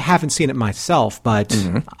 I haven't seen it myself, but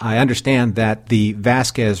I understand that the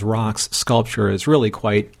Vasquez Rocks sculpture is really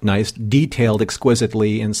quite nice, detailed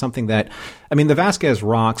exquisitely, and something that, I mean, the Vasquez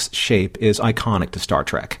Rocks shape is iconic to Star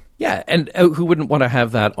Trek. Yeah, and who wouldn't want to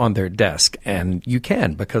have that on their desk? And you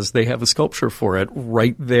can, because they have a sculpture for it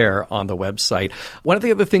right there on the website. One of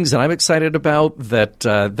the other things that I'm excited about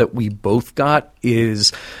that we both got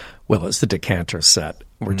is, well, it's the decanter set.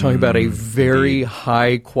 We're talking about a very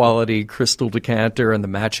high-quality crystal decanter and the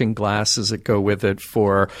matching glasses that go with it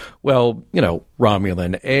for, well,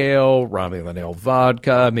 Romulan ale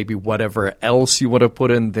vodka, maybe whatever else you want to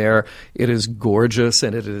put in there. It is gorgeous,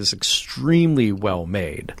 and it is extremely well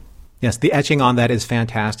made. Yes, the etching on that is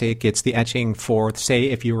fantastic. It's the etching for, say,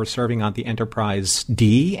 if you were serving on the Enterprise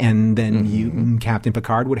D, and then you, Captain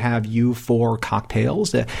Picard, would have you for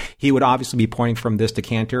cocktails. He would obviously be pouring from this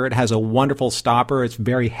decanter. It has a wonderful stopper. It's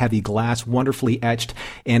very heavy glass, wonderfully etched,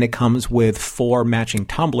 and it comes with 4 matching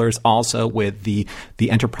tumblers, also with the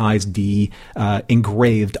Enterprise D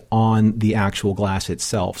engraved on the actual glass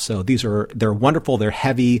itself. So they're wonderful. They're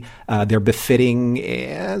heavy. They're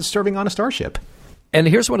befitting serving on a starship. And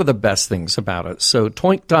here's one of the best things about it. So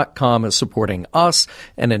Toink.com is supporting us,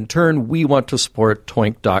 and in turn, we want to support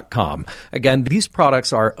Toink.com. Again, these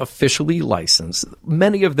products are officially licensed.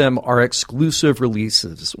 Many of them are exclusive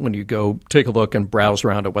releases when you go take a look and browse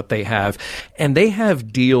around at what they have. And they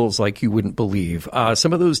have deals like you wouldn't believe.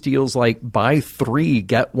 Some of those deals like buy 3,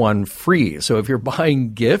 get 1 free. So if you're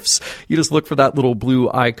buying gifts, you just look for that little blue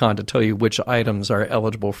icon to tell you which items are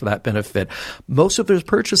eligible for that benefit. Most of those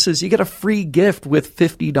purchases, you get a free gift with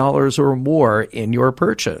 $50 or more in your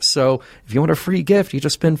purchase. So if you want a free gift, you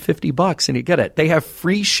just spend $50 and you get it. They have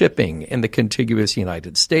free shipping in the contiguous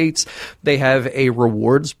United States. They have a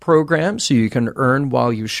rewards program so you can earn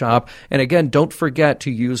while you shop. And again, don't forget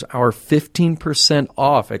to use our 15%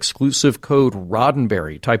 off exclusive code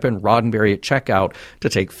Roddenberry. Type in Roddenberry at checkout to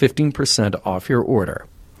take 15% off your order.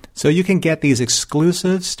 So you can get these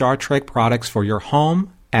exclusive Star Trek products for your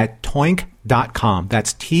home at Toink.com.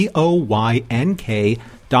 That's TOYNK.com.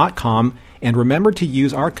 And remember to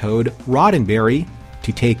use our code Roddenberry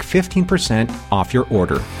to take 15% off your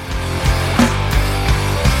order.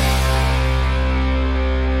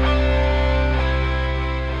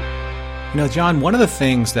 You know, John, one of the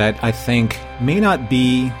things that I think may not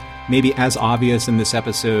be maybe as obvious in this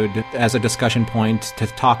episode as a discussion point to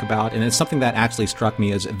talk about, and it's something that actually struck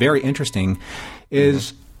me as very interesting,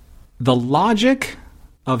 is the logic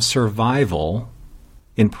of survival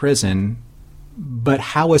in prison, but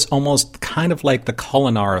how it's almost kind of like the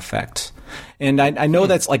Kulinar effect. And I know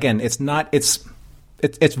that's, again, it's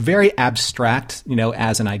very abstract, you know,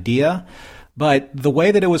 as an idea, but the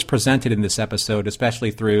way that it was presented in this episode,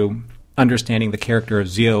 especially through understanding the character of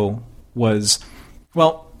Zio, was,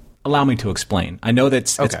 well, allow me to explain. I know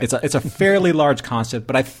that it's a fairly large concept,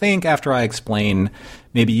 but I think after I explain,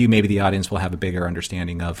 maybe the audience will have a bigger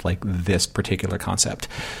understanding of like this particular concept.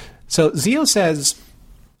 So Zio says,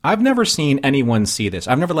 I've never seen anyone see this.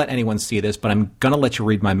 I've never let anyone see this, but I'm going to let you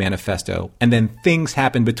read my manifesto. And then things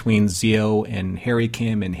happen between Zio and Harry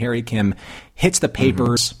Kim, and Harry Kim hits the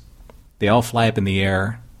papers. They all fly up in the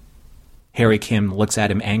air. Harry Kim looks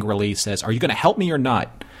at him angrily, says, "Are you going to help me or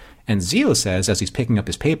not?" And Zio says, as he's picking up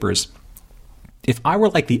his papers, "If I were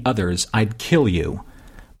like the others, I'd kill you.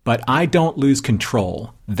 But I don't lose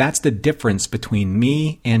control. That's the difference between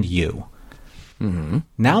me and you." Mm-hmm.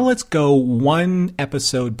 Now let's go one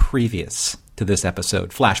episode previous to this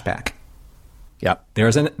episode, flashback. Yep.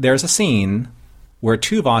 There's a scene where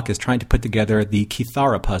Tuvok is trying to put together the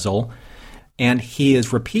Kithara puzzle, and he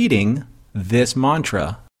is repeating this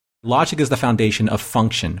mantra. Logic is the foundation of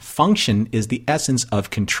function. Function is the essence of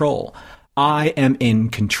control. I am in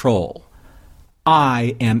control.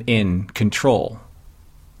 I am in control.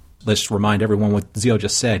 Let's remind everyone what Zio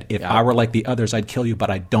just said. If I were like the others, I'd kill you, but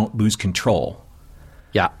I don't lose control.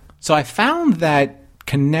 Yeah. So I found that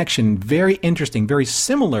connection very interesting, very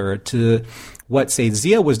similar to what, say,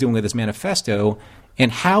 Zio was doing with his manifesto,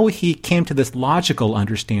 and how he came to this logical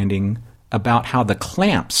understanding about how the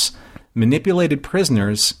clamps manipulated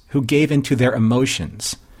prisoners who gave into their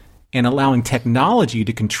emotions and allowing technology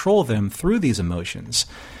to control them through these emotions.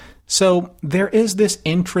 So there is this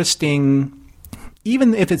interesting,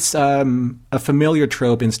 even if it's a familiar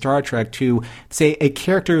trope in Star Trek, to say a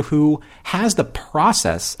character who has the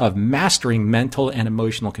process of mastering mental and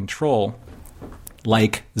emotional control,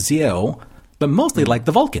 like Zio, but mostly like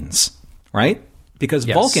the Vulcans, right? Because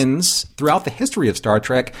Vulcans, throughout the history of Star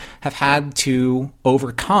Trek, have had to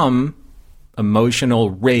overcome emotional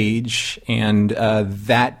rage and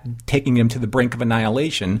that taking them to the brink of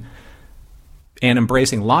annihilation, and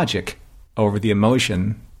embracing logic over the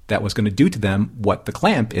emotion that was going to do to them what the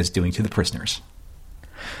clamp is doing to the prisoners.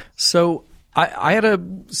 So I had a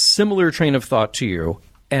similar train of thought to you,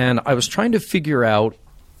 and I was trying to figure out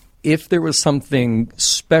if there was something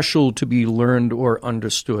special to be learned or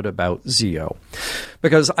understood about Zio.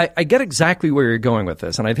 Because I get exactly where you're going with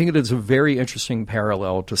this, and I think it is a very interesting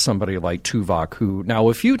parallel to somebody like Tuvok, who now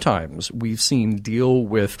a few times we've seen deal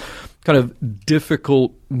with kind of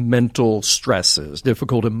difficult mental stresses,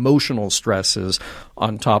 difficult emotional stresses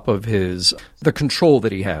on top of the control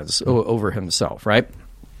that he has over himself, right?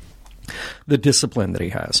 The discipline that he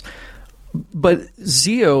has. But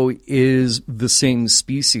Zio is the same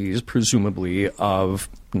species, presumably, of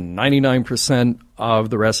 99% of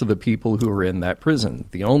the rest of the people who are in that prison.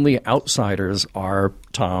 The only outsiders are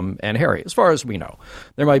Tom and Harry, as far as we know.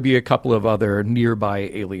 There might be a couple of other nearby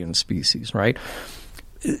alien species, right?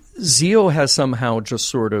 Zio has somehow just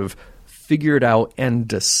sort of figured out and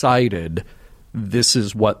decided this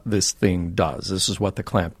is what this thing does. This is what the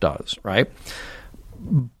clamp does, right?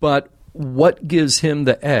 But what gives him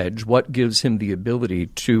the edge, what gives him the ability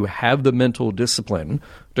to have the mental discipline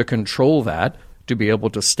to control that, to be able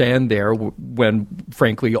to stand there when,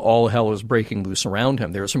 frankly, all hell is breaking loose around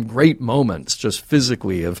him? There are some great moments just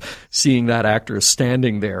physically of seeing that actor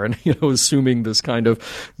standing there and, assuming this kind of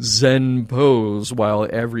Zen pose while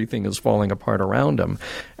everything is falling apart around him.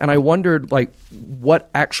 And I wondered, what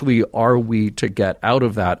actually are we to get out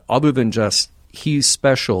of that other than just he's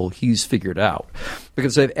special, he's figured out?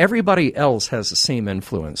 Because if everybody else has the same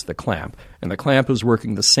influence, the clamp, and the clamp is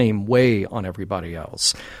working the same way on everybody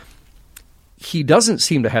else, he doesn't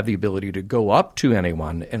seem to have the ability to go up to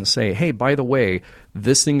anyone and say, hey, by the way,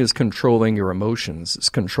 this thing is controlling your emotions, it's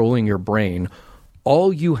controlling your brain.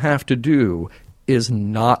 All you have to do is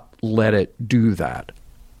not let it do that.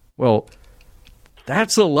 Well,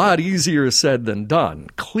 that's a lot easier said than done,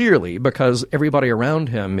 clearly, because everybody around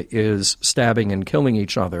him is stabbing and killing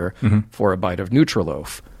each other for a bite of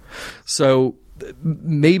Nutriloaf. So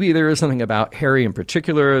maybe there is something about Harry in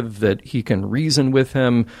particular that he can reason with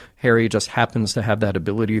him. Harry just happens to have that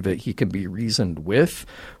ability that he can be reasoned with.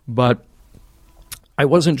 But I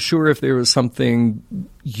wasn't sure if there was something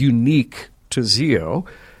unique to Zio,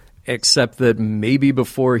 except that maybe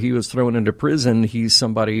before he was thrown into prison, he's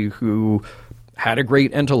somebody who had a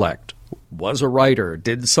great intellect, was a writer,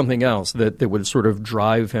 did something else that would sort of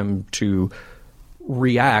drive him to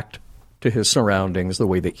react to his surroundings the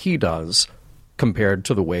way that he does compared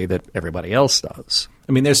to the way that everybody else does.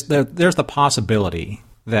 I mean, there's the possibility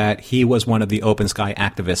that he was one of the open sky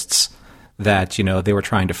activists that, they were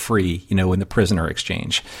trying to free, in the prisoner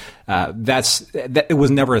exchange. It was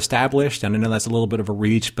never established, and I know that's a little bit of a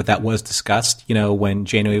reach, but that was discussed, when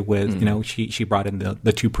Janeway was, she brought in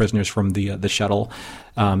the two prisoners from the shuttle,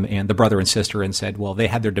 and the brother and sister, and said, well, they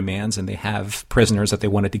had their demands and they have prisoners that they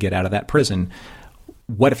wanted to get out of that prison.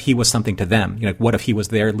 What if he was something to them? What if he was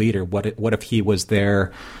their leader? What if he was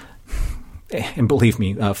their... And believe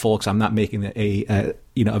me, folks, I'm not making a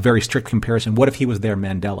very strict comparison. What if he was their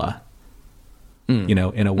Mandela?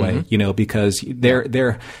 In a way, because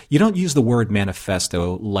they're you don't use the word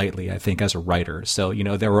manifesto lightly, I think, as a writer. So,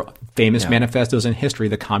 there were famous manifestos in history,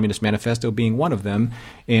 the Communist Manifesto being one of them,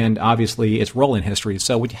 and obviously its role in history.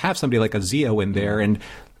 So when you have somebody like a Zio in there, and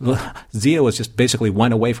Zio is just basically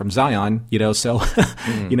one away from Zion, so,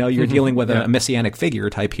 you're dealing with a messianic figure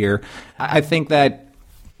type here. I think that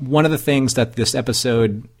one of the things that this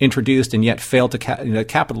episode introduced and yet failed to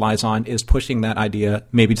capitalize on is pushing that idea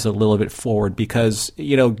maybe just a little bit forward, because,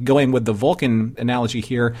 going with the Vulcan analogy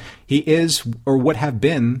here, he is or would have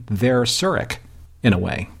been their Surik in a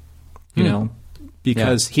way,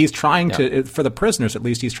 because he's trying to, for the prisoners at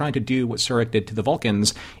least, he's trying to do what Surik did to the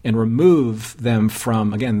Vulcans and remove them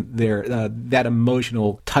from, again, their that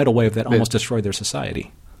emotional tidal wave that almost destroyed their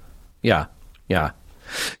society. Yeah.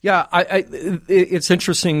 It's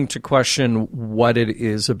interesting to question what it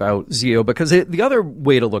is about Zio, because the other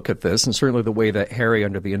way to look at this, and certainly the way that Harry,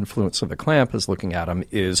 under the influence of the clamp, is looking at him,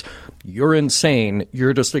 is you're insane.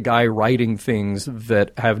 You're just a guy writing things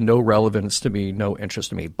that have no relevance to me, no interest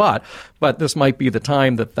to me. But this might be the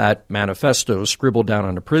time that manifesto scribbled down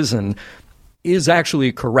on a prison is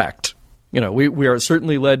actually correct. We are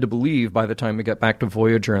certainly led to believe by the time we get back to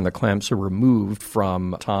Voyager and the clamps are removed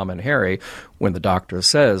from Tom and Harry, when the doctor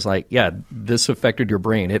says, this affected your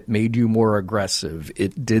brain. It made you more aggressive.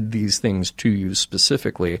 It did these things to you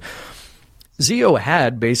specifically. Zio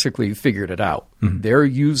had basically figured it out. Mm-hmm. They're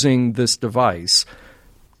using this device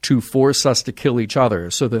to force us to kill each other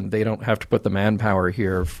so that they don't have to put the manpower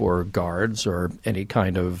here for guards or any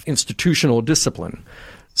kind of institutional discipline.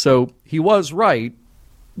 So he was right.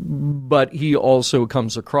 But he also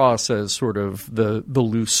comes across as sort of the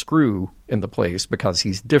loose screw in the place because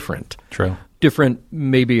he's different. True. Different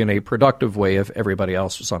maybe in a productive way if everybody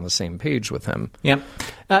else was on the same page with him. Yeah.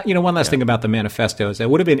 One last thing about the manifesto is it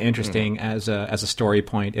would have been interesting as a story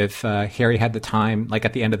point if Harry had the time, like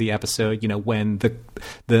at the end of the episode, when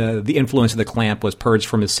the influence of the clamp was purged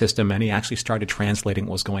from his system and he actually started translating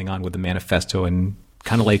what was going on with the manifesto and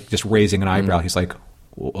kind of like just raising an eyebrow. He's like,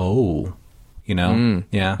 oh.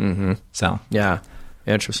 Yeah. Mm-hmm. So. Yeah.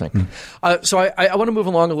 Interesting. So I want to move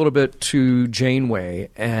along a little bit to Janeway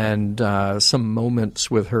and some moments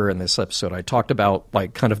with her in this episode. I talked about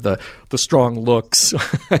like kind of the strong looks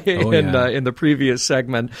in the previous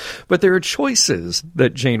segment, but there are choices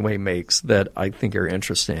that Janeway makes that I think are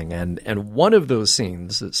interesting. And one of those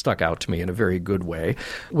scenes that stuck out to me in a very good way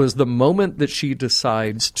was the moment that she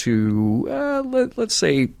decides to, let's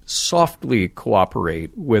say, softly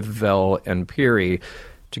cooperate with Vel and Piri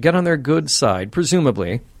to get on their good side,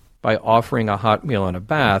 presumably by offering a hot meal and a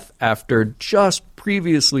bath after just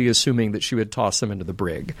previously assuming that she would toss them into the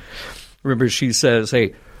brig. Remember, she says,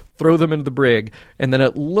 hey, throw them into the brig, and then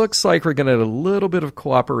it looks like we're going to get a little bit of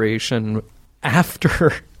cooperation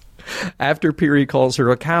after Piri calls her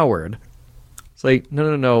a coward. It's like,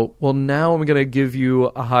 no. Well, now I'm going to give you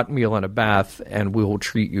a hot meal and a bath, and we will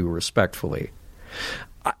treat you respectfully.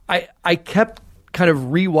 I kept kind of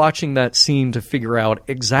rewatching that scene to figure out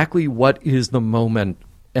exactly what is the moment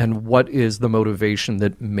and what is the motivation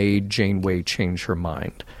that made Janeway change her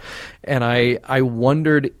mind. And I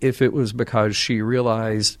wondered if it was because she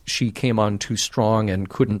realized she came on too strong and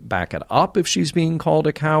couldn't back it up if she's being called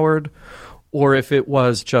a coward, or if it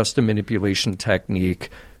was just a manipulation technique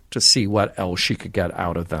to see what else she could get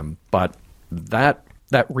out of them. But that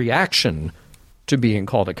reaction to being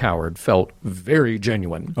called a coward felt very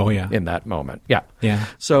genuine in that moment. Yeah.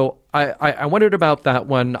 So I wondered about that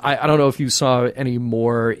one. I don't know if you saw any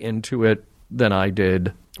more into it than I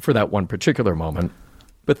did for that one particular moment.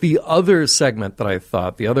 But the other moment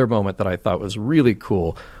that I thought was really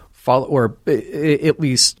cool, or at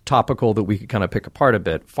least topical that we could kind of pick apart a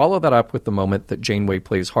bit, follow that up with the moment that Janeway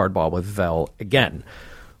plays hardball with Vel again,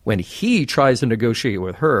 when he tries to negotiate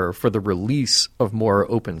with her for the release of more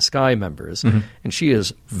Open Sky members, and she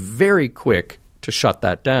is very quick to shut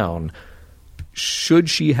that down. Should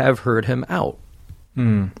she have heard him out?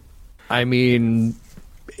 I mean,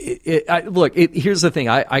 here's the thing.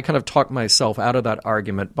 I kind of talked myself out of that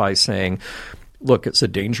argument by saying, look, it's a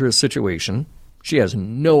dangerous situation. She has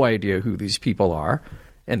no idea who these people are,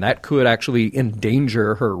 and that could actually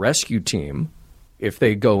endanger her rescue team. If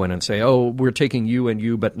they go in and say, oh, we're taking you and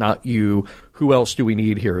you, but not you, who else do we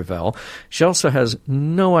need here, Vel? She also has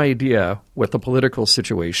no idea what the political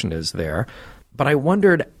situation is there. But I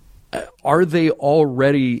wondered, are they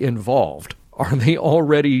already involved? Are they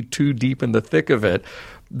already too deep in the thick of it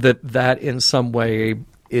that in some way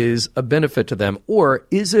is a benefit to them? Or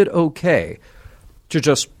is it okay to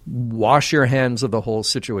just wash your hands of the whole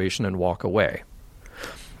situation and walk away?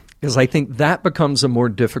 Because I think that becomes a more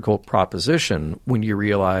difficult proposition when you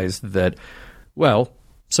realize that, well,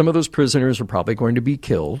 some of those prisoners are probably going to be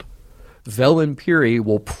killed. Vel and Piri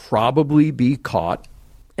will probably be caught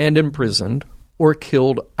and imprisoned or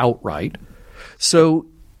killed outright. So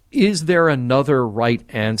is there another right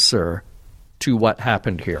answer to what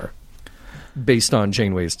happened here based on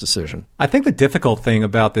Janeway's decision? I think the difficult thing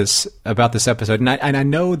about this episode, and I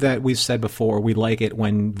know that we've said before, we like it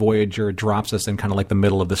when Voyager drops us in kind of like the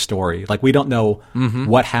middle of the story. Like, we don't know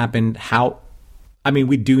what happened, how. I mean,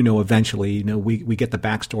 we do know eventually. We get the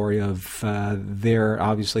backstory of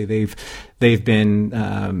obviously they've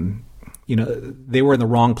been. They were in the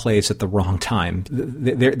wrong place at the wrong time.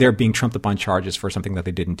 They're being trumped up on charges for something that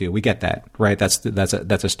they didn't do. We get that, right? That's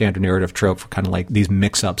a standard narrative trope for kind of like these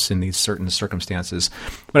mix-ups in these certain circumstances.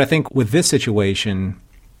 But I think with this situation,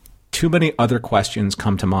 too many other questions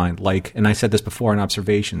come to mind. Like, and I said this before in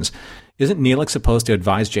observations, isn't Neelix supposed to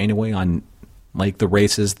advise Janeway on like the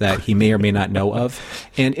races that he may or may not know of?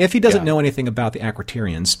 And if he doesn't know anything about the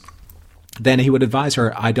Aquaterians, then he would advise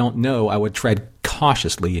her, I don't know, I would tread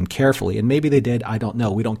cautiously and carefully. And maybe they did, I don't know.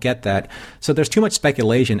 We don't get that. So there's too much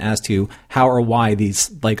speculation as to how or why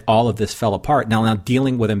all of this fell apart. Now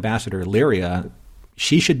dealing with Ambassador Lyria,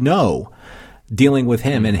 she should know, dealing with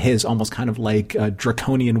him and his almost kind of like a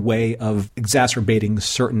draconian way of exacerbating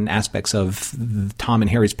certain aspects of Tom and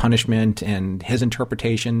Harry's punishment and his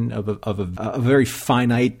interpretation of a very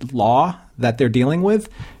finite law that they're dealing with.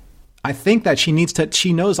 I think that she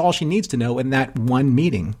knows all she needs to know in that one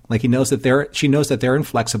meeting. Like, she knows that they're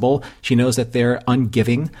inflexible. She knows that they're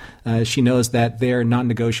ungiving. She knows that they're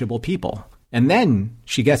non-negotiable people. And then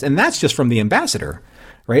she gets, and that's just from the ambassador,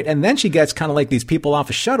 right? And then she gets kind of like these people off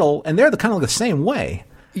a shuttle, and they're kind of the same way.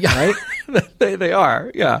 Yeah, right? they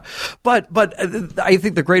are. Yeah. But I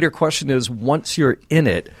think the greater question is, once you're in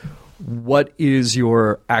it, what is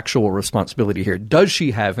your actual responsibility here? Does she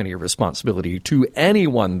have any responsibility to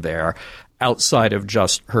anyone there outside of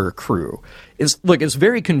just her crew? It's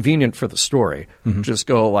very convenient for the story. Just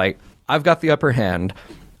go like, I've got the upper hand.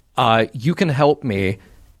 You can help me,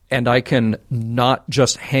 and I can not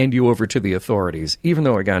just hand you over to the authorities, even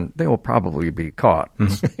though, again, they will probably be caught.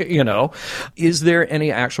 Is there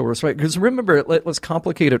any actual respect? Because remember, let's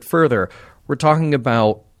complicate it further. We're talking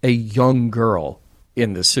about a young girl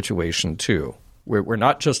in this situation, too. We're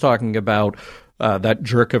not just talking about that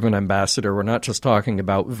jerk of an ambassador. We're not just talking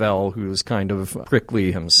about Vel, who's kind of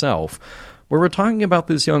prickly himself. We're talking about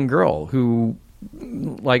this young girl who,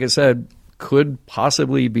 like I said, could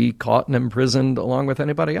possibly be caught and imprisoned along with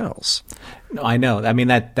anybody else. No, I know. I mean,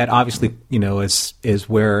 that obviously, is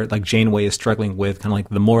where like Janeway is struggling with kind of like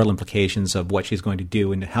the moral implications of what she's going to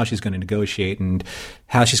do and how she's going to negotiate and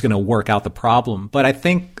how she's going to work out the problem. But I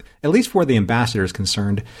think, at least where the ambassador is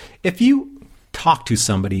concerned, if you talk to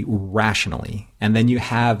somebody rationally and then you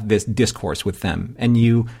have this discourse with them and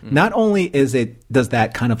you not only does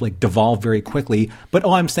that kind of like devolve very quickly, but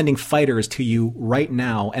I'm sending fighters to you right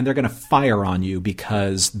now and they're going to fire on you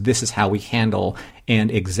because this is how we handle and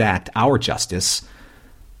exact our justice.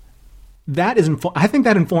 That is I think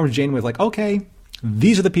that informs Janeway like, okay,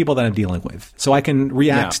 these are the people that I'm dealing with, so I can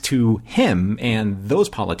react to him and those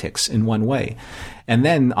politics in one way. And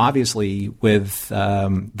then, obviously, with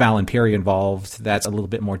Val and Peri involved, that's a little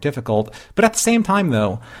bit more difficult. But at the same time,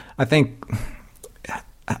 though, I think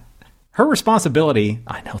her responsibility,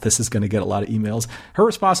 I know this is going to get a lot of emails, her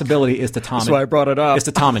responsibility is to Tom. That's why I brought it up. Is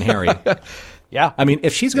to Tom and Harry. Yeah. I mean,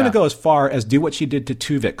 if she's going to go as far as do what she did to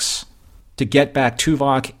Tuvix to get back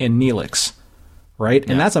Tuvok and Neelix, right?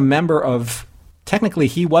 Yeah. And that's a member of... Technically,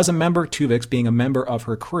 he was a member, Tuvix being a member of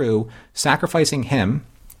her crew, sacrificing him,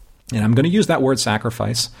 and I'm going to use that word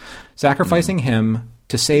sacrificing him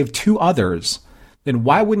to save two others, then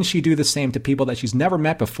why wouldn't she do the same to people that she's never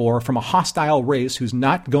met before from a hostile race who's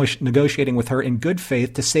not negotiating with her in good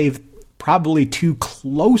faith to save probably two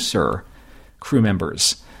closer crew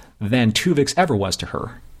members than Tuvix ever was to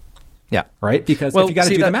her? Yeah. Right? Because if you got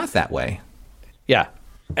to do the math that way. Yeah.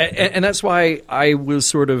 And that's why I was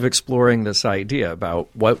sort of exploring this idea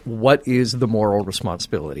about what is the moral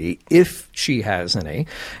responsibility, if she has any,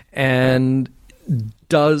 and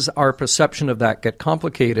does our perception of that get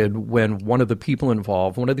complicated when one of the people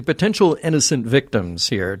involved, one of the potential innocent victims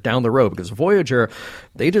here down the road, because Voyager,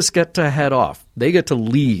 they just get to head off. They get to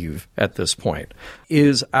leave at this point.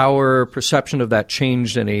 Is our perception of that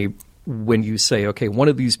changed any when you say, okay, one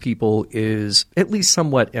of these people is at least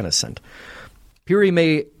somewhat innocent? Peri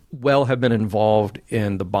may well have been involved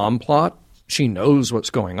in the bomb plot. She knows what's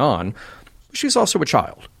going on. She's also a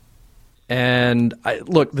child. And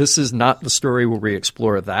look, this is not the story where we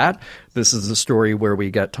explore that. This is the story where we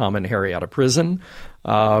get Tom and Harry out of prison.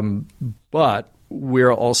 But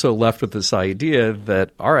we're also left with this idea that,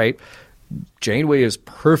 all right, Janeway is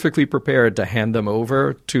perfectly prepared to hand them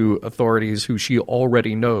over to authorities who she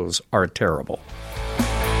already knows are terrible.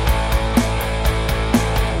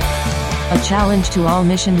 A challenge to all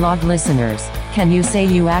mission log listeners. Can you say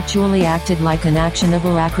you actually acted like an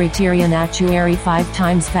actionable Acriterian actuary 5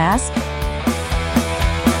 times fast?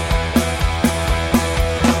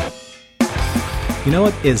 You know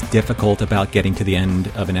what is difficult about getting to the end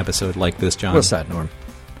of an episode like this, John? What's that, Norm?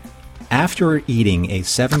 After eating a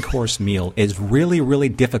 7-course meal, it's really, really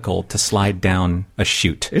difficult to slide down a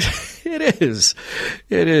chute. It is.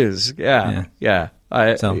 Yeah.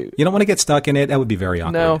 So you don't want to get stuck in it. That would be very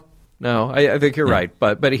awkward. No, I think you're right.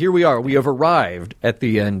 But here we are. We have arrived at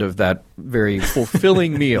the end of that very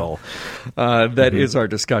fulfilling meal that is our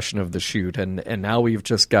discussion of the chute. And now we've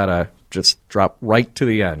just got to drop right to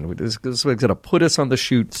the end. This is going to put us on the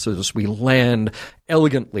chute so that we land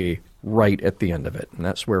elegantly right at the end of it. And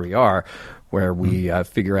that's where we are, where we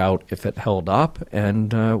figure out if it held up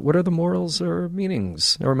and what are the morals or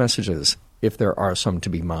meanings or messages, if there are some to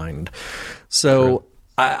be mined. So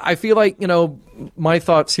I feel like, my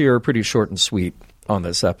thoughts here are pretty short and sweet on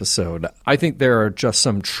this episode. I think there are just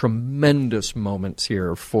some tremendous moments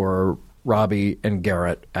here for Robbie and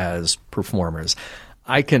Garrett as performers.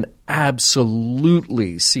 I can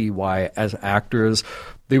absolutely see why, as actors,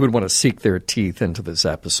 they would want to sink their teeth into this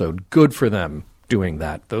episode. Good for them doing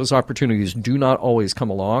that. Those opportunities do not always come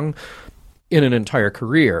along in an entire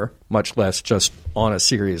career, much less just on a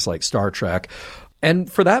series like Star Trek.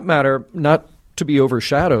 And for that matter, not to be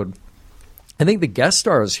overshadowed, I think the guest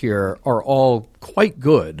stars here are all quite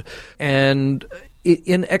good. And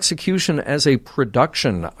in execution as a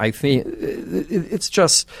production, I think it's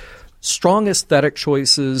just strong aesthetic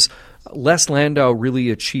choices. Les Landau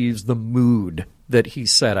really achieves the mood that he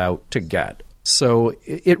set out to get. So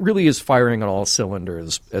it really is firing on all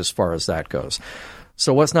cylinders as far as that goes.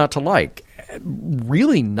 So what's not to like?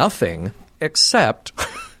 Really nothing, except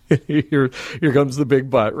here comes the big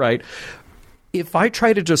but, right? If I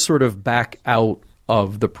try to just sort of back out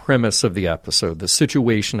of the premise of the episode, the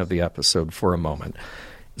situation of the episode for a moment.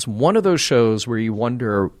 It's one of those shows where you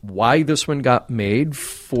wonder why this one got made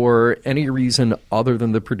for any reason other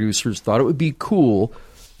than the producers thought it would be cool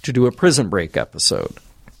to do a Prison Break episode.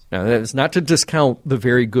 Now, that is not to discount the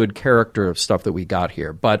very good character of stuff that we got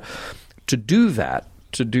here, but to do that,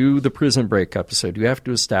 to do the Prison Break episode, you have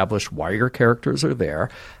to establish why your characters are there,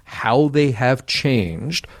 how they have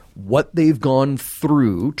changed, what they've gone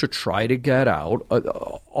through to try to get out,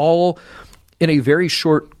 all in a very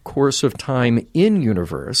short course of time in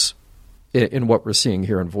universe, in what we're seeing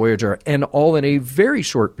here in Voyager, and all in a very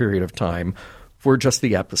short period of time for just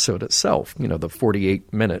the episode itself, the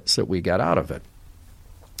 48 minutes that we got out of it.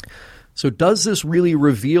 So does this really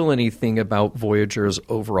reveal anything about Voyager's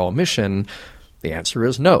overall mission? The answer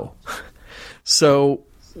is no. So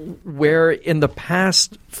where in the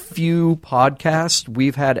past few podcasts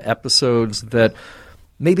we've had episodes that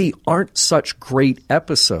maybe aren't such great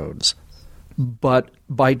episodes, but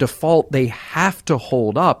by default they have to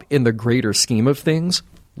hold up in the greater scheme of things,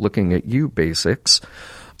 looking at you, Basics,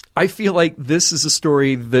 I feel like this is a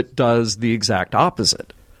story that does the exact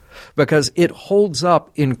opposite, because it holds up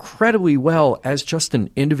incredibly well as just an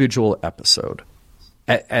individual episode,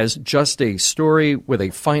 as just a story with a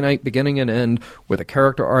finite beginning and end, with a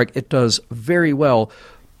character arc. It does very well,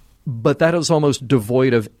 but that is almost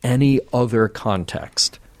devoid of any other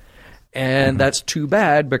context. And that's too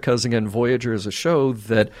bad, because, again, Voyager is a show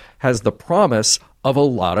that has the promise of a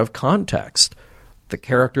lot of context. The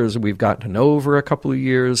characters we've gotten to know over a couple of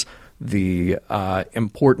years, the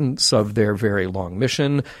importance of their very long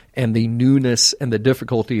mission, and the newness and the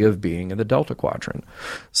difficulty of being in the Delta Quadrant.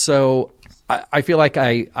 So I feel like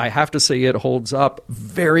I have to say it holds up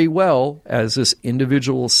very well as this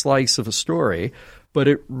individual slice of a story, but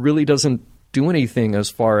it really doesn't do anything as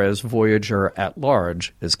far as Voyager at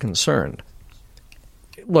large is concerned.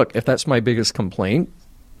 Look, if that's my biggest complaint,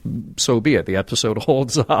 so be it. The episode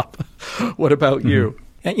holds up. What about you?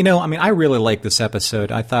 I really like this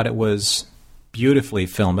episode. I thought it was beautifully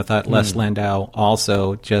filmed. I thought Les Landau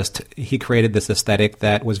also he created this aesthetic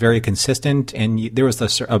that was very consistent, and there was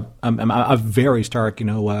a very stark,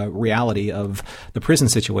 reality of the prison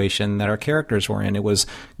situation that our characters were in. It was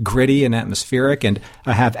gritty and atmospheric, and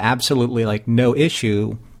I have absolutely no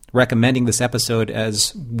issue recommending this episode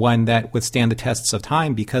as one that withstand the tests of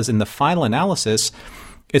time, because in the final analysis,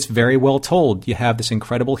 it's very well told. You have this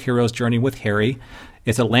incredible hero's journey with Harry.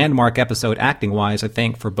 It's a landmark episode acting-wise, I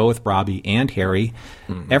think, for both Robbie and Harry.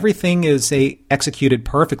 Everything is executed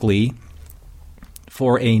perfectly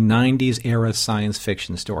for a 90s-era science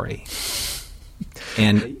fiction story.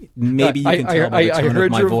 And maybe you can tell by the tone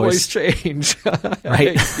of my voice. I heard your voice change.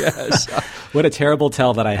 Right? Yes. What a terrible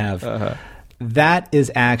tell that I have. Uh-huh. That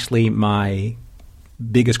is actually my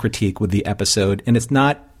biggest critique with the episode, and it's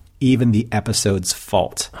not even the episode's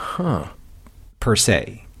fault, per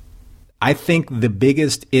se. I think the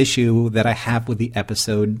biggest issue that I have with the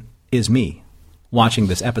episode is me watching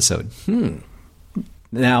this episode.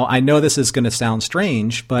 Now, I know this is going to sound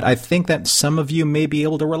strange, but I think that some of you may be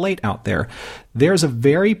able to relate out there. There's a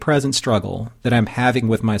very present struggle that I'm having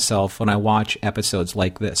with myself when I watch episodes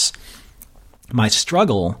like this. My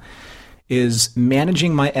struggle is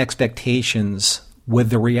managing my expectations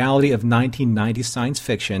with the reality of 1990s science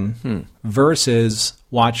fiction versus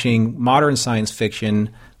watching modern science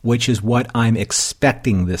fiction, which is what I'm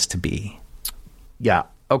expecting this to be. Yeah.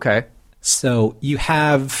 Okay. So you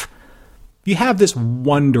have this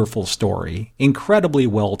wonderful story, incredibly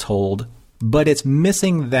well told, but it's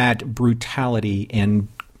missing that brutality and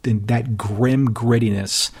that grim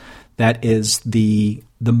grittiness that is the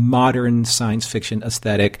modern science fiction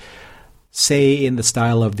aesthetic, say in the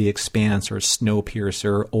style of The Expanse or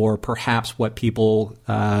Snowpiercer, or perhaps what people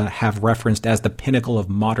have referenced as the pinnacle of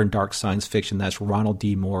modern dark science fiction. That's Ronald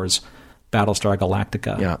D. Moore's Battlestar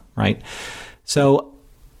Galactica. Yeah. Right? So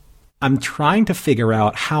I'm trying to figure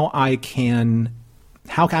out how I can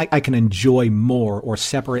enjoy more, or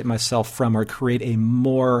separate myself from, or create a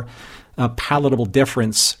more palatable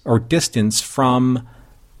difference or distance from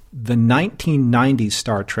the 1990s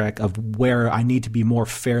Star Trek, of where I need to be more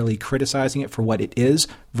fairly criticizing it for what it is,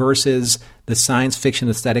 versus the science fiction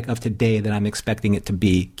aesthetic of today that I'm expecting it to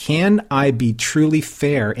be. Can I be truly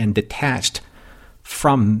fair and detached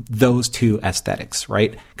from those two aesthetics,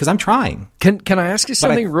 right? Because I'm trying. Can I ask you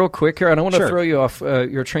something real quick here? I don't want to throw you off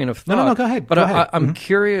your train of thought. No, go ahead. But I'm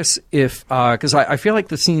curious if, because I feel like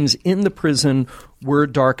the scenes in the prison were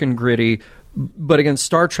dark and gritty. But again,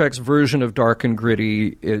 Star Trek's version of dark and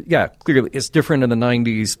gritty, clearly it's different in the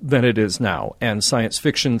 90s than it is now. And science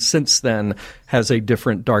fiction since then has a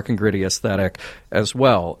different dark and gritty aesthetic as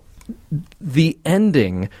well. the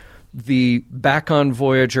ending, the back on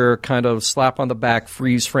Voyager kind of slap on the back,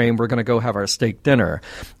 freeze frame, we're going to go have our steak dinner.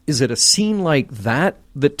 Is it a scene like that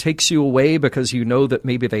that takes you away because you know that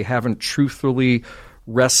maybe they haven't truthfully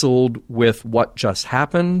wrestled with what just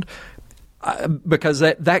happened? Because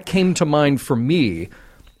that came to mind for me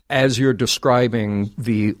as you're describing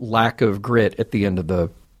the lack of grit at the end of the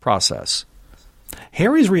process.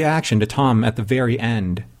 Harry's reaction to Tom at the very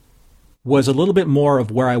end was a little bit more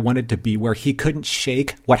of where I wanted to be, where he couldn't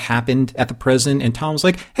shake what happened at the prison. And Tom was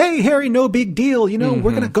like, hey, Harry, no big deal. You know,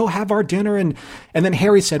 we're going to go have our dinner. And then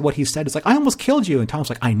Harry said what he said. It's like, I almost killed you. And Tom's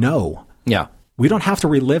like, I know. Yeah. We don't have to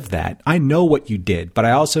relive that. I know what you did, but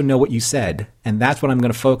I also know what you said. And that's what I'm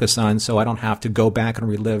going to focus on, so I don't have to go back and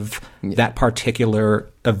relive that particular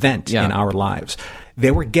event in our lives. They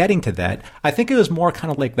were getting to that. I think it was more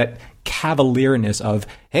kind of like that cavalierness of,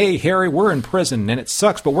 hey, Harry, we're in prison and it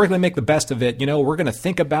sucks, but we're going to make the best of it. You know, we're going to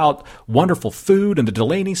think about wonderful food and the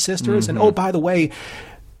Delaney sisters. And oh, by the way,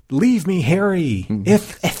 leave me, Harry. If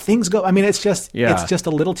things go, I mean, it's just a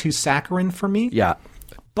little too saccharine for me. Yeah.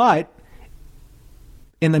 But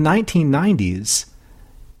in the 1990s,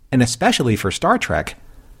 and especially for Star Trek,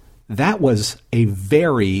 that was a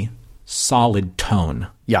very solid tone.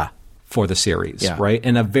 Yeah. For the series, right?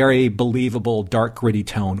 And a very believable, dark, gritty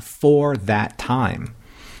tone for that time.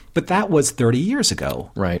 But that was 30 years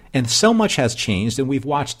ago. Right. And so much has changed, and we've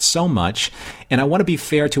watched so much. And I want to be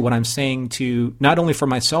fair to what I'm saying to not only for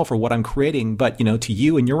myself or what I'm creating, but, you know, to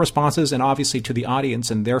you and your responses, and obviously to the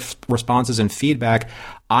audience and their responses and feedback.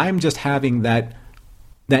 I'm just having that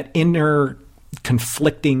inner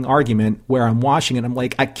conflicting argument where I'm watching it. I'm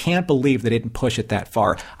like, I can't believe they didn't push it that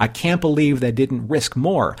far. I can't believe they didn't risk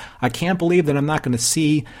more. I can't believe that I'm not going to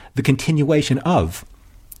see the continuation of.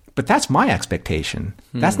 But that's my expectation.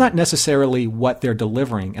 That's not necessarily what they're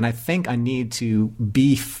delivering. And I think I need to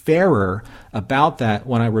be fairer about that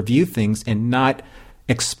when I review things and not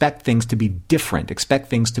expect things to be different, expect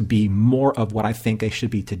things to be more of what I think they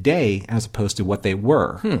should be today as opposed to what they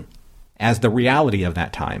were as the reality of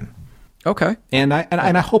that time. Okay. And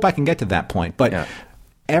I hope I can get to that point. But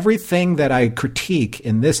everything that I critique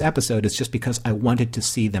in this episode is just because I wanted to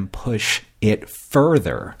see them push it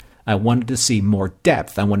further. I wanted to see more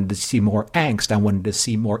depth. I wanted to see more angst. I wanted to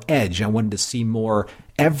see more edge. I wanted to see more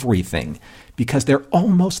everything because they're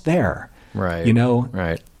almost there. Right. You know?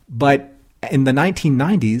 Right. But in the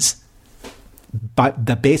 1990s, by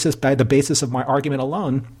the basis of my argument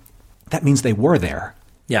alone, that means they were there.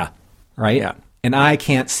 Yeah. Right? Yeah. And I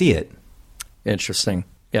can't see it. Interesting.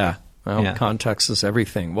 Yeah. Well, context is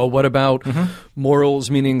everything. Well, what about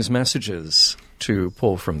morals, meanings, messages to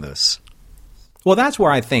pull from this? Well, that's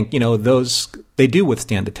where I think, you know, they do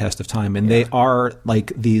withstand the test of time, and they are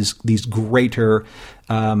like these greater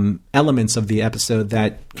elements of the episode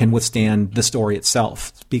that can withstand the story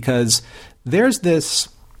itself, because there's this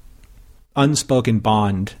unspoken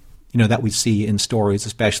bond, you know, that we see in stories,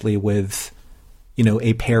 especially with, you know,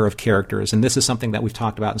 a pair of characters. And this is something that we've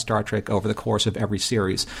talked about in Star Trek over the course of every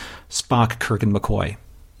series. Spock, Kirk, and McCoy.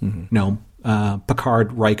 You know,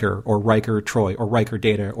 Picard, Riker, or Riker, Troy, or Riker,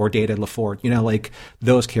 Data, or Data, LaForge. You know, like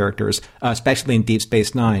those characters, especially in Deep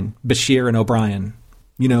Space Nine. Bashir and O'Brien.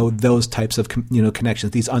 You know, those types of, you know,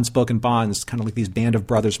 connections, these unspoken bonds, kind of like these band of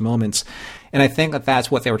brothers moments. And I think that that's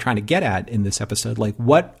what they were trying to get at in this episode. Like,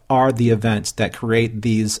 what are the events that create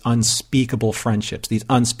these unspeakable friendships, these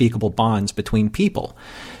unspeakable bonds between people?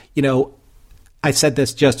 You know, I said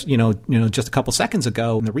this just a couple seconds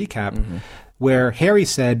ago in the recap, where Harry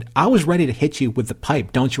said, I was ready to hit you with the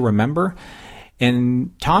pipe. Don't you remember?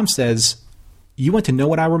 And Tom says, you want to know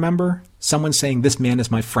what I remember? Someone saying, this man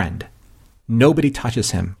is my friend. Nobody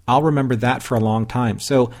touches him. I'll remember that for a long time.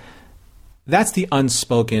 So that's the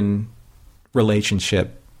unspoken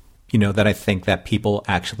relationship, you know, that I think that people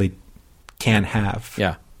actually can have.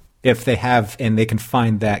 Yeah. If they have, and they can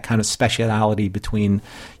find that kind of speciality between,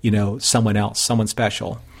 you know, someone else, someone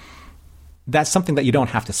special. That's something that you don't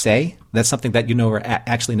have to say. That's something that, you know,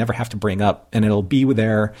 actually never have to bring up. And it'll be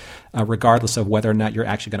there regardless of whether or not you're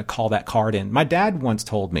actually going to call that card in. My dad once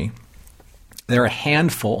told me there are a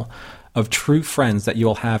handful of true friends that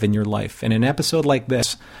you'll have in your life. And an episode like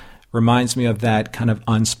this reminds me of that kind of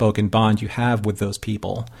unspoken bond you have with those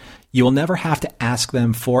people. You will never have to ask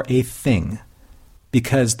them for a thing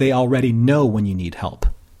because they already know when you need help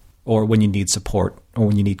or when you need support or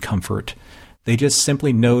when you need comfort. They just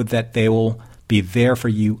simply know that they will be there for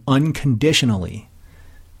you unconditionally.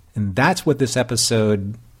 And that's what this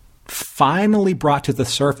episode finally brought to the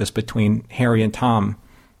surface between Harry and Tom.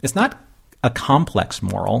 It's not a complex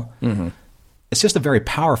moral. It's just a very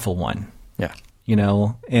powerful one. Yeah. you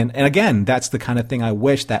know? And again, that's the kind of thing I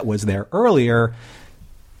wish that was there earlier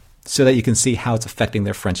so that you can see how it's affecting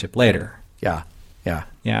their friendship later. Yeah.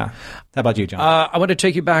 Yeah. How about you, John? I want to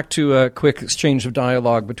take you back to a quick exchange of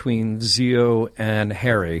dialogue between Zio and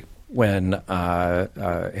Harry when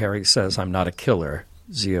Harry says, "I'm not a killer."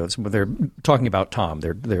 They're talking about Tom.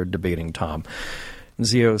 They're debating Tom. And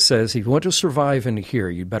Zio says, "If you want to survive in here,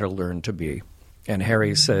 you'd better learn to be." And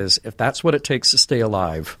Harry says, "If that's what it takes to stay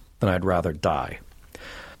alive, then I'd rather die."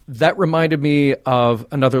 That reminded me of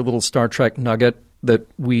another little Star Trek nugget that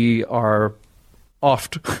we are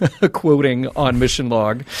oft quoting on Mission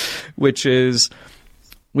Log, which is,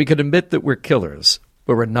 we could admit that we're killers,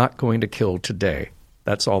 but we're not going to kill today.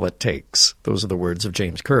 That's all it takes. Those are the words of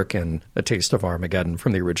James Kirk in A Taste of Armageddon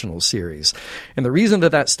from the original series. And the reason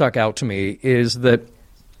that stuck out to me is that,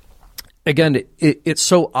 again, it's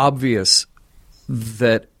so obvious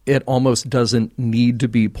that it almost doesn't need to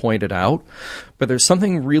be pointed out. But there's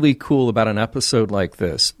something really cool about an episode like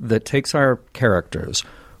this that takes our characters,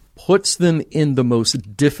 puts them in the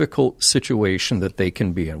most difficult situation that they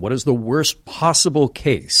can be in. What is the worst possible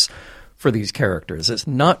case for these characters? It's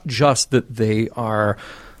not just that they are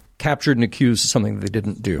captured and accused of something they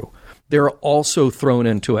didn't do. They're also thrown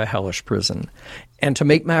into a hellish prison. And to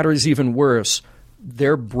make matters even worse,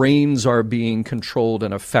 their brains are being controlled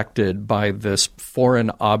and affected by this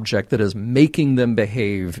foreign object that is making them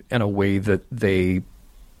behave in a way that they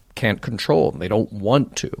can't control. They don't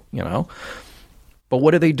want to, you know? But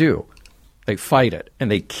what do? They fight it, and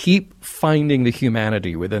they keep finding the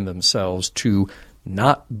humanity within themselves to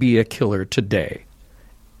not be a killer today.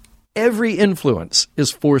 Every influence is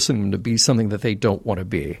forcing them to be something that they don't want to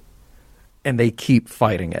be, and they keep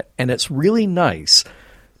fighting it. And it's really nice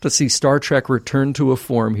to see Star Trek return to a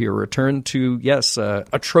form here, return to, yes, a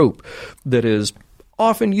trope that is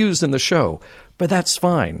often used in the show. But that's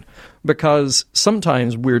fine, because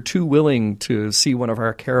sometimes we're too willing to see one of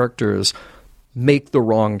our characters make the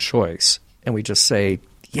wrong choice, and we just say,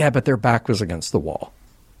 yeah, but their back was against the wall.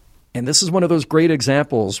 And this is one of those great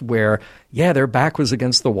examples where, yeah, their back was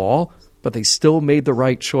against the wall, but they still made the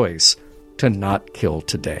right choice to not kill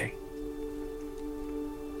today.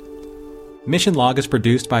 Mission Log is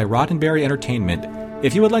produced by Roddenberry Entertainment.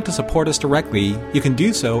 If you would like to support us directly, you can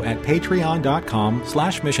do so at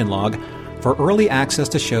patreon.com/missionlog for early access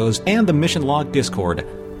to shows and the Mission Log Discord.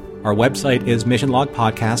 Our website is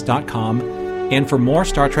missionlogpodcast.com, and for more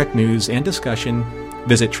Star Trek news and discussion,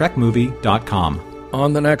 visit trekmovie.com.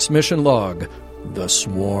 On the next Mission Log, The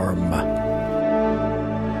Swarm.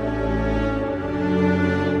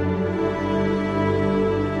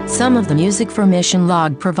 Some of the music for Mission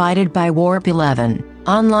Log provided by Warp 11,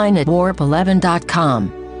 online at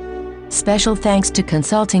warp11.com. Special thanks to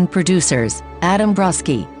consulting producers, Adam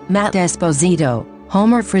Brusky, Matt Esposito,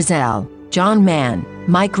 Homer Frizzell, John Mann,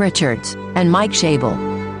 Mike Richards, and Mike Schabel.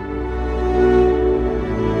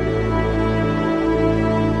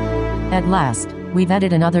 At last, we've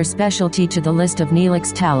added another specialty to the list of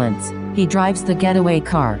Neelix's talents. He drives the getaway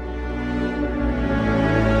car.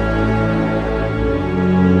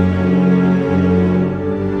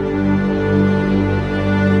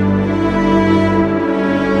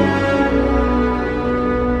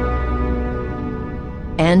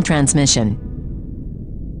 End transmission.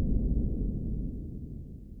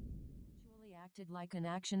 Like an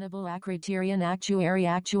actionable criterion actuary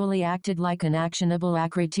actually acted like an actionable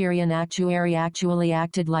criterion actuary actually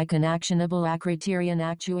acted like an actionable criterion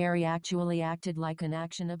actuary actually acted like an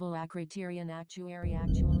actionable criterion actuary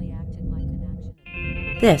actually acted like an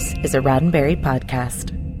actionable. This is a Roddenberry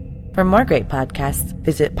podcast. For more great podcasts,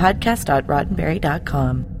 visit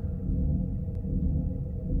podcast.roddenberry.com.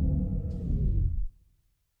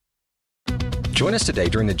 Join us today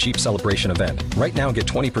during the Jeep Celebration event. Right now, get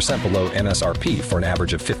 20% below MSRP for an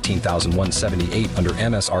average of $15,178 under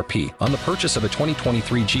MSRP on the purchase of a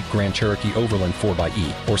 2023 Jeep Grand Cherokee Overland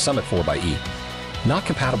 4xE or Summit 4xE. Not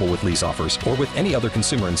compatible with lease offers or with any other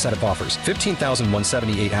consumer incentive offers.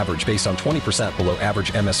 $15,178 average based on 20% below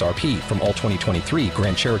average MSRP from all 2023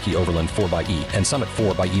 Grand Cherokee Overland 4xE and Summit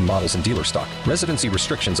 4xE models in dealer stock. Residency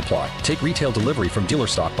restrictions apply. Take retail delivery from dealer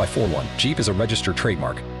stock by 4/1. Jeep is a registered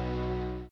trademark.